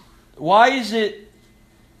is it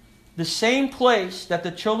the same place that the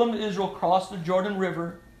children of Israel crossed the Jordan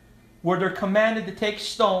River, where they're commanded to take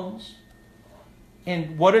stones?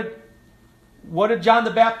 And what did John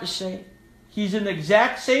the Baptist say? He's in the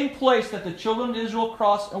exact same place that the children of Israel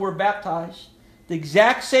crossed and were baptized. The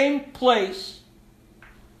exact same place.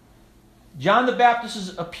 John the Baptist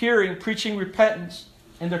is appearing, preaching repentance,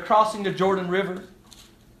 and they're crossing the Jordan River.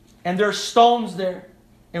 And there are stones there.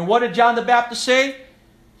 And what did John the Baptist say?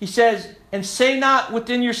 He says, and say not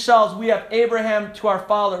within yourselves, we have Abraham to our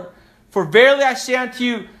father. For verily I say unto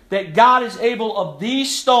you, that God is able of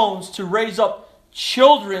these stones to raise up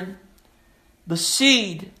children, the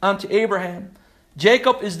seed unto Abraham.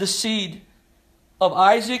 Jacob is the seed of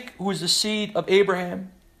Isaac, who is the seed of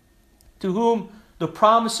Abraham, to whom the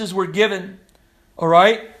promises were given. All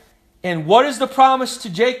right? And what is the promise to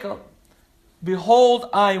Jacob? Behold,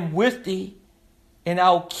 I am with thee, and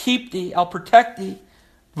I'll keep thee, I'll protect thee.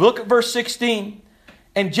 Look at verse 16.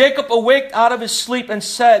 And Jacob awaked out of his sleep and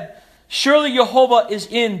said, Surely Jehovah is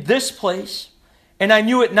in this place, and I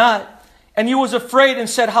knew it not. And he was afraid and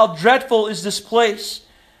said, How dreadful is this place!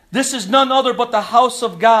 This is none other but the house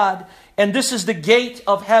of God, and this is the gate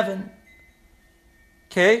of heaven.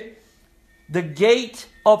 Okay? The gate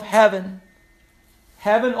of heaven.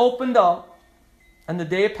 Heaven opened up on the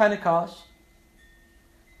day of Pentecost.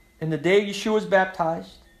 In the day Yeshua was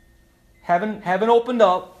baptized. Heaven opened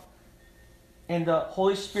up, and the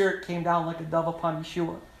Holy Spirit came down like a dove upon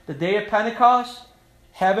Yeshua. The day of Pentecost,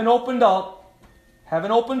 heaven opened up,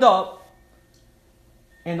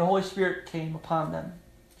 and the Holy Spirit came upon them.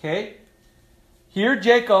 Okay? Here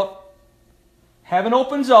Jacob, heaven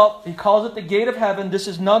opens up. He calls it the gate of heaven. This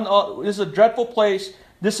is a dreadful place.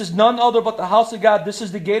 This is none other but the house of God. This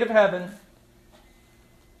is the gate of heaven.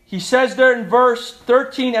 He says there in verse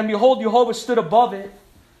 13, and behold, Jehovah stood above it.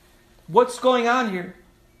 What's going on here?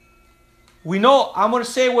 We know, I'm going to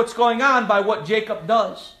say what's going on by what Jacob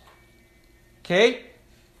does. Okay?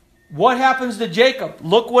 What happens to Jacob?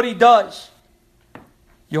 Look what he does.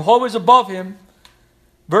 Jehovah is above him.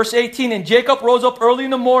 Verse 18, and Jacob rose up early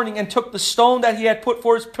in the morning and took the stone that he had put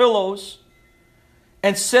for his pillows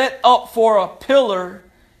and set up for a pillar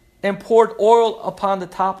and poured oil upon the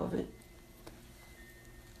top of it.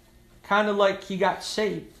 Kind of like he got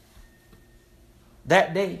saved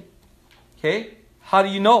that day. Okay? How do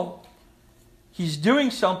you know? He's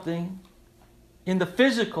doing something in the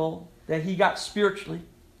physical that he got spiritually.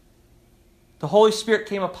 The Holy Spirit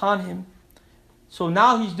came upon him. So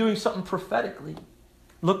now he's doing something prophetically.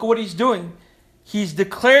 Look at what he's doing. He's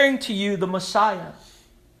declaring to you the Messiah.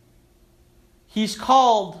 He's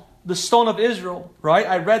called the stone of Israel, right?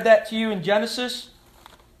 I read that to you in Genesis.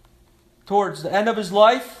 Towards the end of his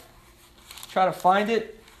life. Try to find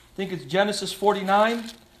it. I think it's Genesis 49.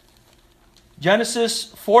 Genesis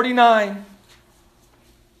 49,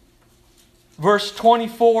 verse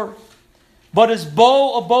 24. But his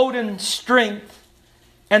bow abode in strength,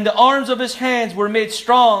 and the arms of his hands were made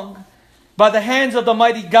strong by the hands of the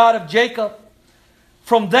mighty God of Jacob.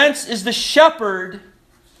 From thence is the shepherd,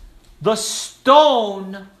 the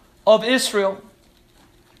stone of Israel.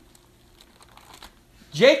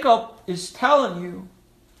 Jacob is telling you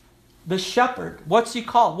the shepherd. What's he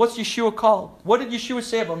called? What's Yeshua called? What did Yeshua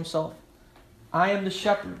say about himself? I am the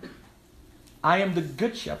shepherd. I am the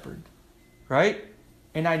good shepherd. Right?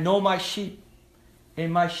 And I know my sheep.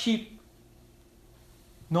 And my sheep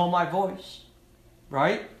know my voice.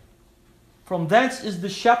 Right? From thence is the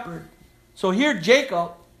shepherd. So here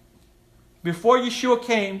Jacob, before Yeshua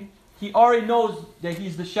came, he already knows that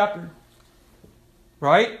he's the shepherd.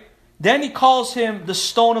 Right? Then he calls him the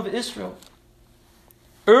stone of Israel.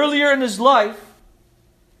 Earlier in his life,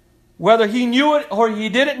 whether he knew it or he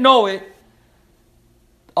didn't know it,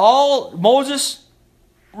 Moses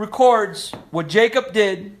records what Jacob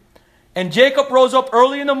did. And Jacob rose up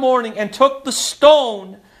early in the morning and took the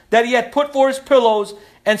stone that he had put for his pillows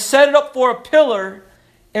and set it up for a pillar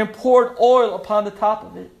and poured oil upon the top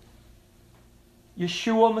of it.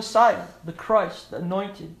 Yeshua Messiah, the Christ, the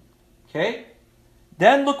anointed. Okay?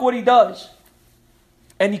 Then look what he does.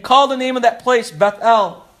 And he called the name of that place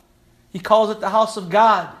Bethel. He calls it the house of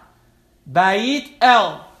God. Bait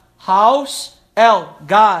El, house El,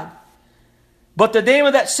 God. But the name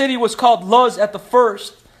of that city was called Luz at the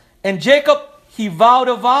first. And Jacob, he vowed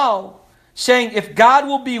a vow, saying, if God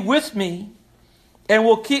will be with me and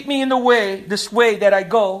will keep me in the way, this way that I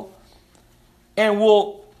go, and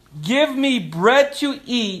will give me bread to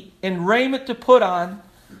eat and raiment to put on,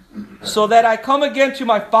 so that I come again to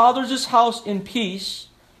my father's house in peace.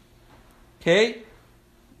 Okay?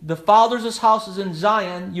 The father's house is in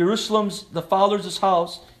Zion. Jerusalem's the father's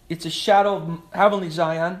house. It's a shadow of heavenly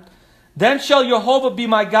Zion. Then shall Jehovah be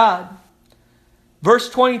my God. Verse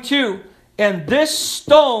 22. And this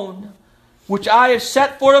stone, which I have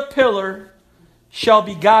set for a pillar, shall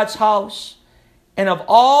be God's house. And of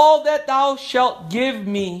all that thou shalt give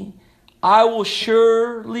me, I will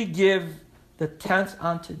surely give the tenth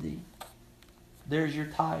unto thee. There's your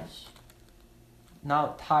tithes.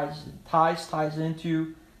 Now it ties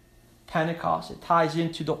into Pentecost. It ties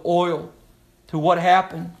into the oil, to what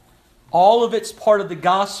happened. All of it's part of the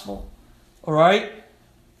gospel. All right?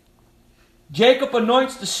 Jacob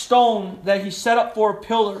anoints the stone that he set up for a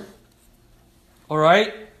pillar. All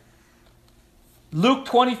right? Luke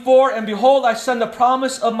 24, and behold, I send the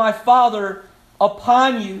promise of my Father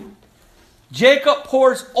upon you. Jacob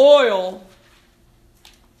pours oil.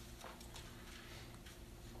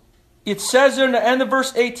 It says there in the end of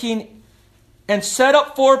verse 18, and set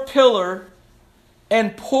up for a pillar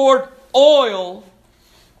and poured oil,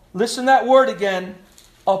 listen to that word again,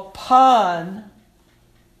 upon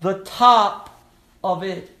the top of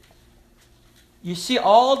it. You see,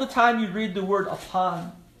 all the time you read the word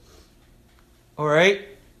upon, all right,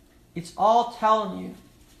 it's all telling you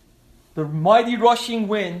the mighty rushing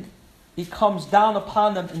wind, it comes down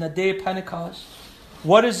upon them in the day of Pentecost.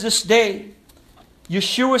 What is this day?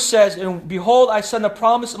 Yeshua says, and behold, I send the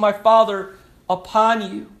promise of my Father upon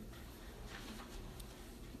you.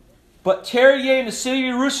 But tarry ye in the city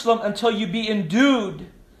of Jerusalem until you be endued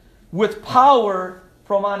with power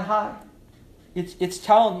from on high. It's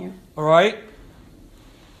telling you, all right?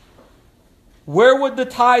 Where would the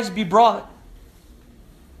tithes be brought?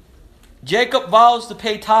 Jacob vows to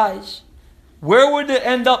pay tithes. Where would it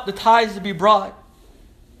end up, the tithes to be brought?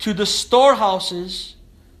 To the storehouses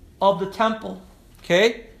of the temple.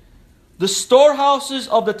 Okay? The storehouses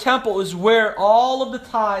of the temple is where all of the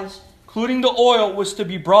tithes, including the oil, was to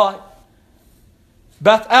be brought.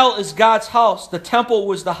 Bethel is God's house. The temple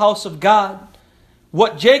was the house of God.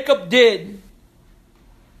 What Jacob did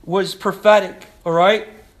was prophetic. All right?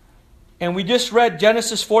 And we just read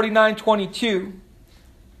Genesis 49:22.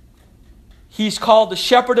 He's called the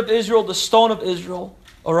shepherd of Israel, the stone of Israel.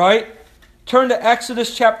 All right? Turn to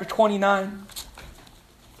Exodus chapter 29.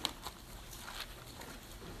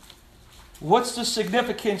 What's the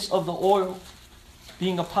significance of the oil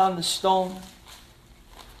being upon the stone?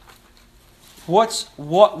 What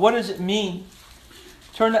does it mean?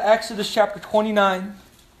 Turn to Exodus chapter 29.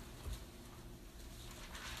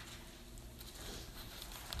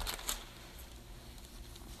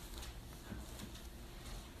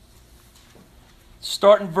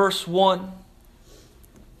 Start in verse 1.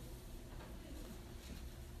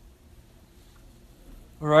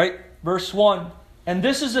 All right, verse 1. And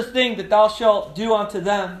this is the thing that thou shalt do unto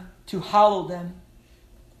them, to hallow them,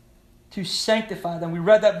 to sanctify them. We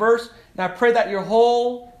read that verse, and I pray that your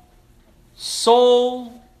whole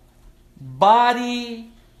soul,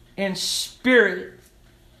 body, and spirit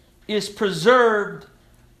is preserved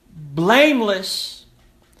blameless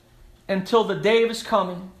until the day of His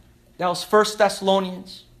coming. That was 1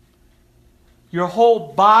 Thessalonians. Your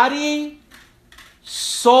whole body,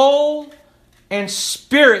 soul, and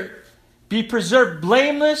spirit be preserved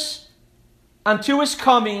blameless unto His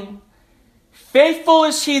coming. Faithful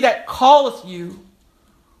is He that calleth you,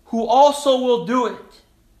 who also will do it.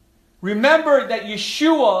 Remember that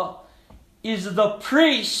Yeshua is the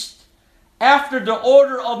priest after the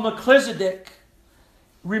order of Melchizedek.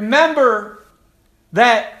 Remember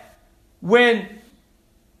that when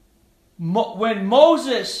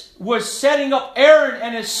Moses was setting up Aaron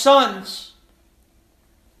and his sons,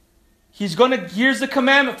 here's the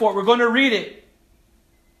commandment for it. We're going to read it.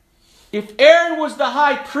 If Aaron was the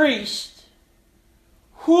high priest,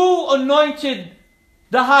 who anointed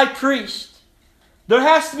the high priest? There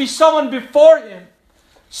has to be someone before him.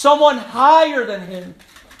 Someone higher than him.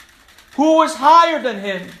 Who was higher than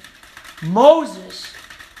him? Moses.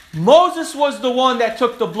 Moses was the one that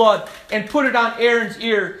took the blood and put it on Aaron's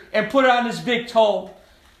ear and put it on his big toe.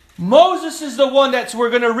 Moses is the one we're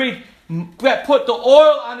going to read that put the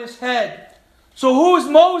oil on his head. So who is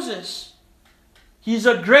Moses? He's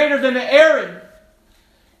a greater than Aaron.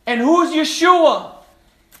 And who is Yeshua?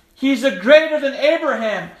 He's a greater than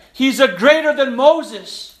Abraham. He's a greater than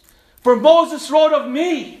Moses. For Moses wrote of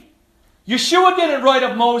me. Yeshua didn't write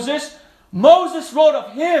of Moses. Moses wrote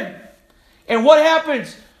of him. And what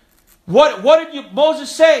happens? What did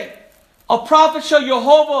Moses say? A prophet shall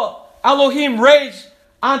Jehovah Elohim raise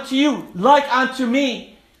unto you like unto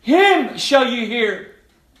me. Him shall you hear.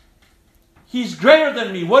 He's greater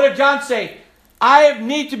than me. What did John say? I have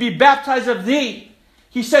need to be baptized of thee.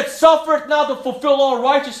 He said, suffereth now to fulfill all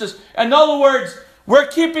righteousness. In other words, we're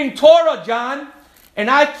keeping Torah, John. And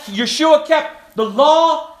Yeshua kept the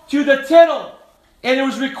law to the tittle. And it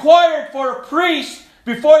was required for a priest,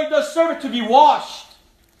 before he does serve it, to be washed.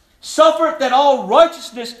 Suffereth that all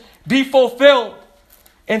righteousness be fulfilled.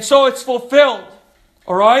 And so it's fulfilled.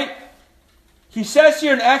 Alright? He says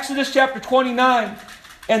here in Exodus chapter 29,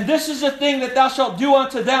 and this is the thing that thou shalt do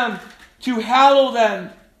unto them, to hallow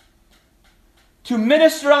them, to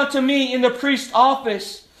minister unto me in the priest's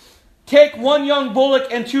office. Take 1 young bullock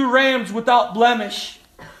and 2 rams without blemish.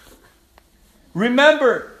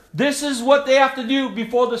 Remember, this is what they have to do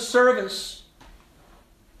before the service.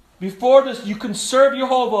 Before this, you can serve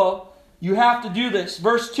Jehovah, you have to do this.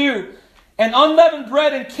 Verse 2, and unleavened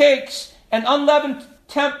bread and cakes, and unleavened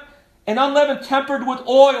tempered with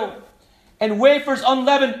oil, and wafers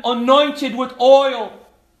unleavened, anointed with oil.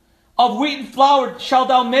 Of wheaten flour shalt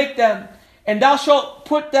thou make them, and thou shalt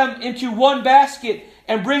put them into 1 basket,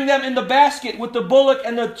 and bring them in the basket with the bullock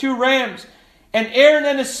and the 2 rams. And Aaron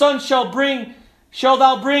and his sons shall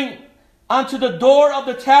thou bring unto the door of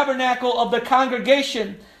the tabernacle of the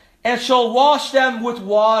congregation, and shall wash them with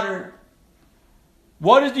water.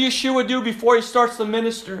 What does Yeshua do before he starts the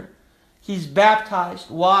minister? He's baptized.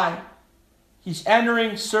 Why? He's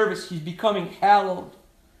entering service. He's becoming hallowed.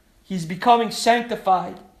 He's becoming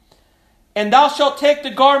sanctified. And thou shalt take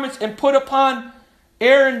the garments and put upon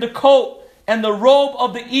Aaron the coat and the robe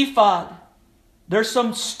of the ephod. There's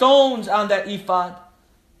some stones on that ephod.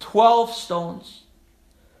 12 stones.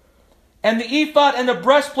 And the ephod and the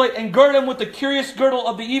breastplate, and gird him with the curious girdle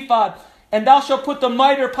of the ephod. And thou shalt put the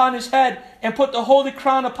mitre upon his head, and put the holy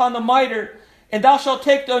crown upon the mitre. And thou shalt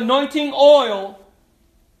take the anointing oil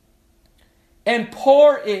and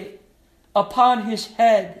pour it upon his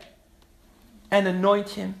head and anoint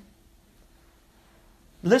him.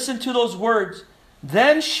 Listen to those words.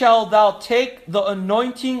 Then shalt thou take the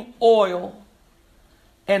anointing oil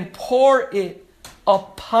and pour it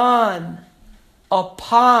upon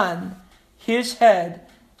his head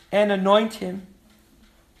and anoint him.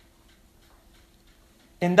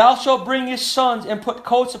 And thou shalt bring his sons and put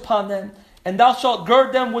coats upon them, and thou shalt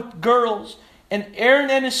gird them with girdles, and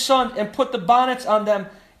Aaron and his sons, and put the bonnets on them,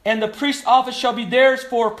 and the priest's office shall be theirs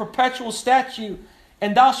for a perpetual statute.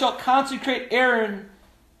 And thou shalt consecrate Aaron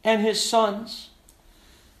and his sons.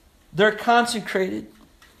 They're consecrated.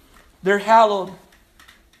 They're hallowed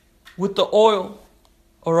with the oil.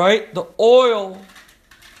 All right? The oil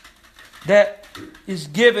that is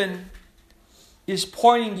given is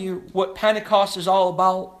pointing you what Pentecost is all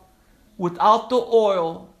about. Without the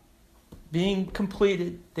oil being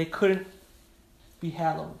completed, they couldn't be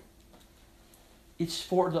hallowed. It's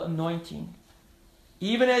for the anointing.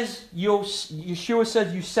 Even as Yeshua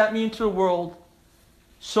says, you sent me into the world,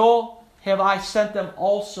 so have I sent them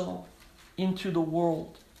also into the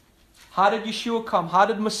world. How did Yeshua come? How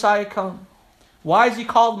did Messiah come? Why is he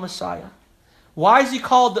called Messiah? Why is he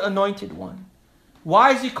called the Anointed One?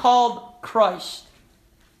 Why is he called Christ?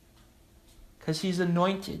 Because he's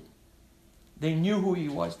anointed. They knew who he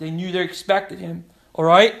was. They expected him. All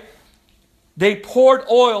right? They poured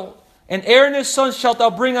oil. And Aaron and his sons shalt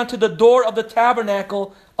thou bring unto the door of the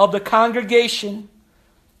tabernacle of the congregation.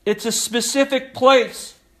 It's a specific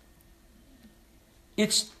place.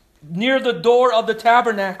 It's near the door of the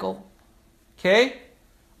tabernacle. Okay?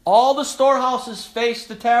 All the storehouses face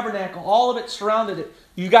the tabernacle. All of it surrounded it.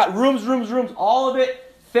 You got rooms. All of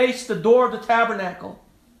it faced the door of the tabernacle.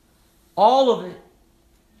 All of it.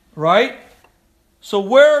 Right? So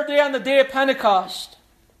where are they on the day of Pentecost?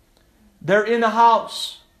 They're in a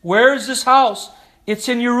house. Where is this house? It's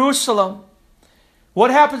in Jerusalem. What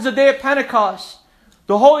happens the day of Pentecost?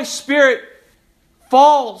 The Holy Spirit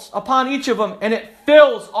falls upon each of them and it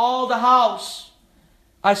fills all the house.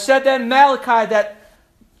 I said that in Malachi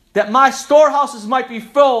that my storehouses might be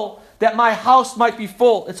full, that my house might be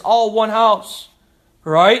full. It's all one house.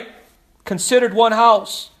 Right? Considered one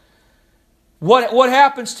house. What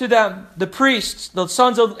happens to them? The priests, the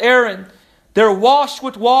sons of Aaron, they're washed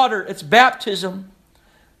with water. It's baptism.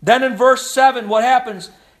 Then in verse 7, what happens?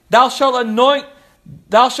 Then shalt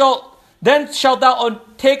thou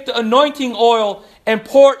take the anointing oil and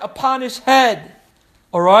pour it upon his head.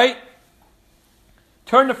 All right?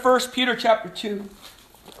 Turn to 1 Peter chapter 2.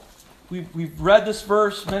 We've read this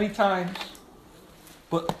verse many times.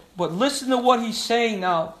 But listen to what he's saying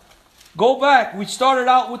now. Go back. We started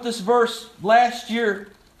out with this verse last year.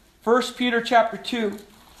 1 Peter chapter 2.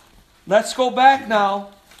 Let's go back now,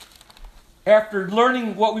 after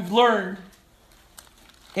learning what we've learned,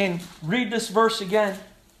 and read this verse again.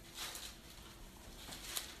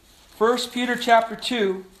 1 Peter chapter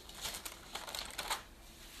 2.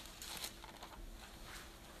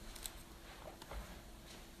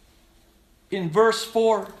 In verse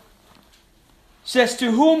 4. Says,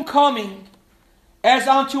 to whom coming as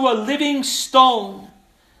unto a living stone,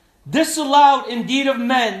 disallowed indeed of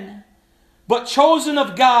men, but chosen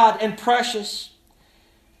of God and precious.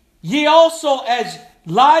 Ye also as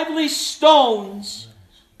lively stones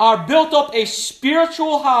are built up a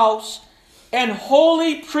spiritual house and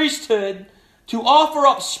holy priesthood to offer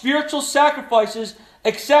up spiritual sacrifices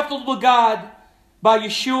acceptable to God by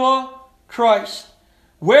Yeshua Christ.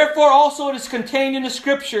 Wherefore also it is contained in the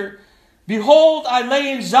Scripture, behold, I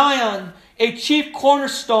lay in Zion a chief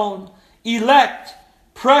cornerstone, elect,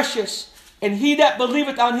 precious, and he that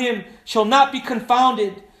believeth on him shall not be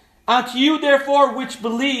confounded. Unto you therefore which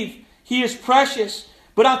believe, he is precious.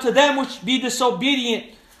 But unto them which be disobedient,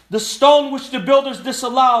 the stone which the builders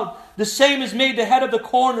disallowed, the same is made the head of the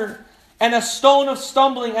corner, and a stone of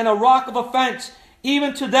stumbling, and a rock of offense.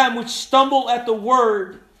 even to them which stumble at the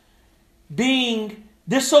word, being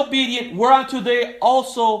disobedient, whereunto they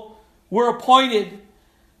also were appointed.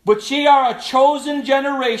 But ye are a chosen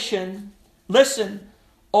generation, listen,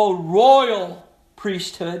 a royal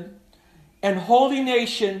priesthood, and holy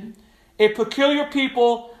nation, a peculiar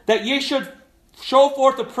people, that ye should show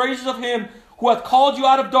forth the praises of him who hath called you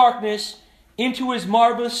out of darkness into his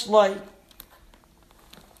marvelous light.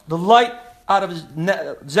 The light out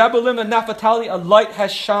of Zebulun and Naphtali, a light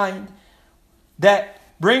has shined, that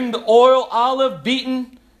bring the oil, olive,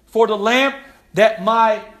 beaten for the lamp, that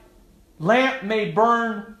my lamp may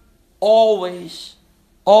burn always,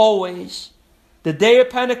 always. The day of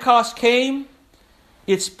Pentecost came,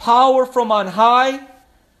 its power from on high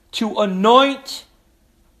to anoint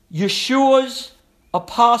Yeshua's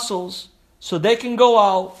apostles so they can go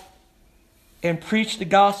out and preach the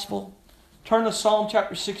gospel. Turn to Psalm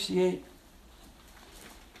chapter 68.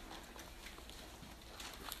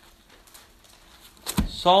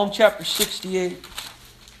 Psalm chapter 68.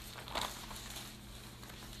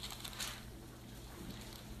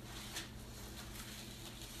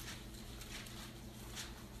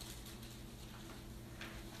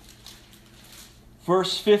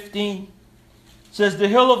 Verse 15 says, the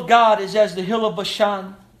hill of God is as the hill of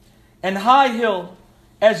Bashan, and high hill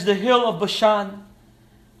as the hill of Bashan.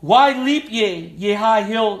 Why leap ye high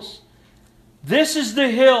hills? This is the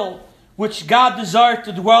hill which God desireth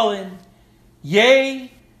to dwell in.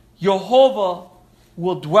 Yea, Jehovah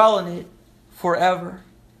will dwell in it forever.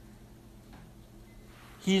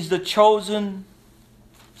 He's the chosen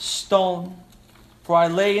stone, for I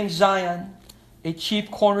lay in Zion a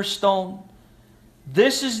chief cornerstone.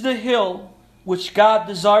 This is the hill which God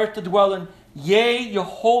desireth to dwell in. Yea,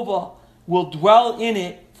 Jehovah will dwell in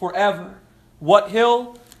it forever. What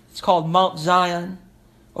hill? It's called Mount Zion.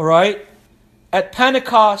 Alright? At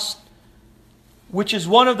Pentecost, which is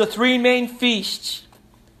one of the three main feasts,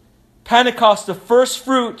 Pentecost, the first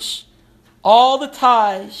fruits, all the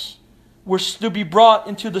tithes were to be brought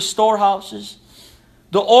into the storehouses.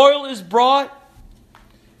 The oil is brought,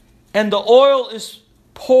 and the oil is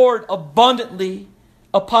poured abundantly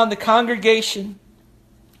upon the congregation.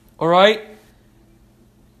 Alright?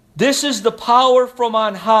 This is the power from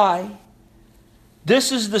on high.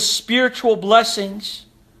 This is the spiritual blessings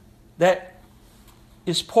that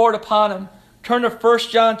is poured upon them. Turn to 1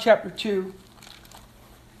 John chapter 2.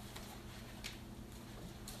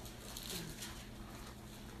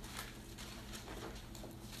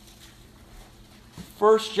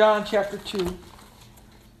 1 John chapter 2.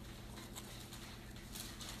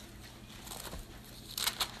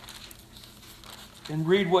 And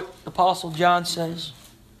read what the Apostle John says.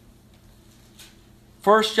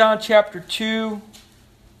 1 John chapter 2,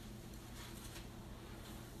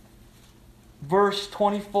 verse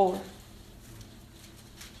 24. It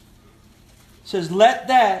says, let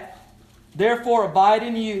that therefore abide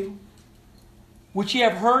in you, which ye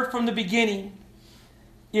have heard from the beginning.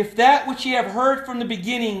 If that which ye have heard from the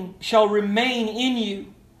beginning shall remain in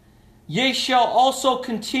you, ye shall also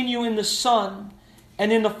continue in the Son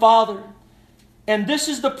and in the Father. And this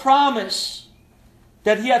is the promise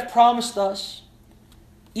that he hath promised us,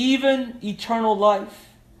 even eternal life.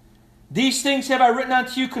 These things have I written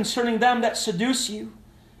unto you concerning them that seduce you.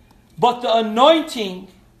 But the anointing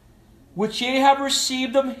which ye have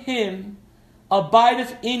received of him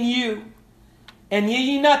abideth in you. And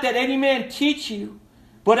ye not that any man teach you,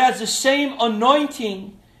 but as the same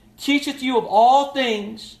anointing teacheth you of all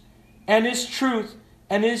things, and is truth,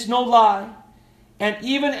 and is no lie. And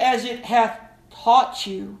even as it hath taught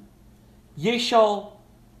you, ye shall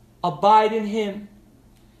abide in him.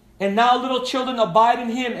 And now, little children, abide in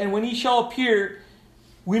him, and when he shall appear,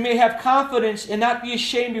 we may have confidence and not be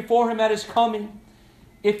ashamed before him at his coming.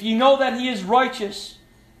 If ye know that he is righteous,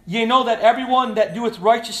 ye know that everyone that doeth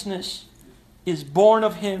righteousness is born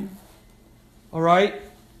of him. Alright?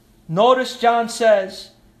 Notice John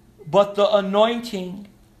says, but the anointing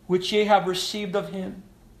which ye have received of him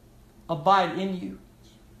abide in you.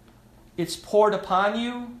 It's poured upon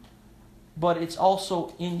you, but it's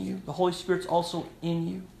also in you. The Holy Spirit's also in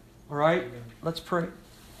you. Alright? Let's pray.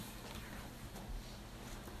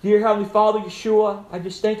 Dear Heavenly Father, Yeshua, I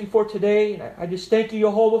just thank you for today. I just thank you,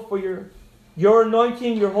 Jehovah, for your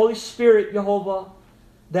anointing, your Holy Spirit, Jehovah,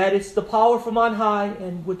 that it's the power from on high,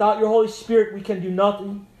 and without your Holy Spirit we can do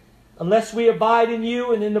nothing. Unless we abide in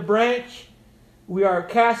you and in the branch, we are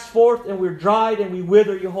cast forth and we're dried and we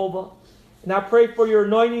wither, Jehovah. And I pray for your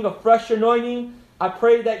anointing, a fresh anointing. I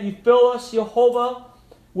pray that you fill us, Jehovah,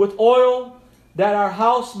 with oil, that our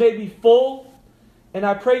house may be full. And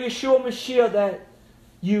I pray, Yeshua Mashiach, that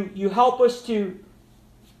you help us to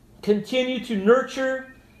continue to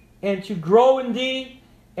nurture and to grow in Thee,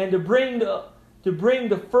 and to bring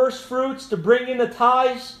the first fruits, to bring in the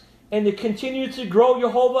tithes, and to continue to grow,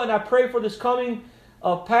 Jehovah. And I pray for this coming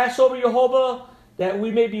Passover, Jehovah, that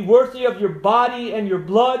we may be worthy of Your body and Your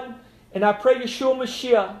blood. And I pray, Yeshua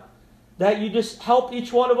Mashiach, that You just help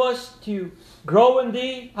each one of us to grow in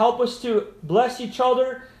Thee, help us to bless each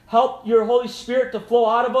other, help Your Holy Spirit to flow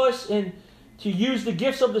out of us, and to use the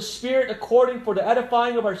gifts of the Spirit according for the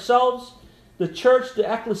edifying of ourselves, the church, the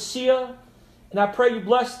ecclesia. And I pray You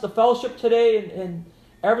bless the fellowship today and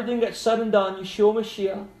everything that's said and done. Yeshua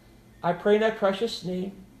Mashiach, I pray in Thy precious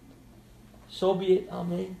name. So be it.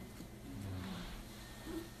 Amen.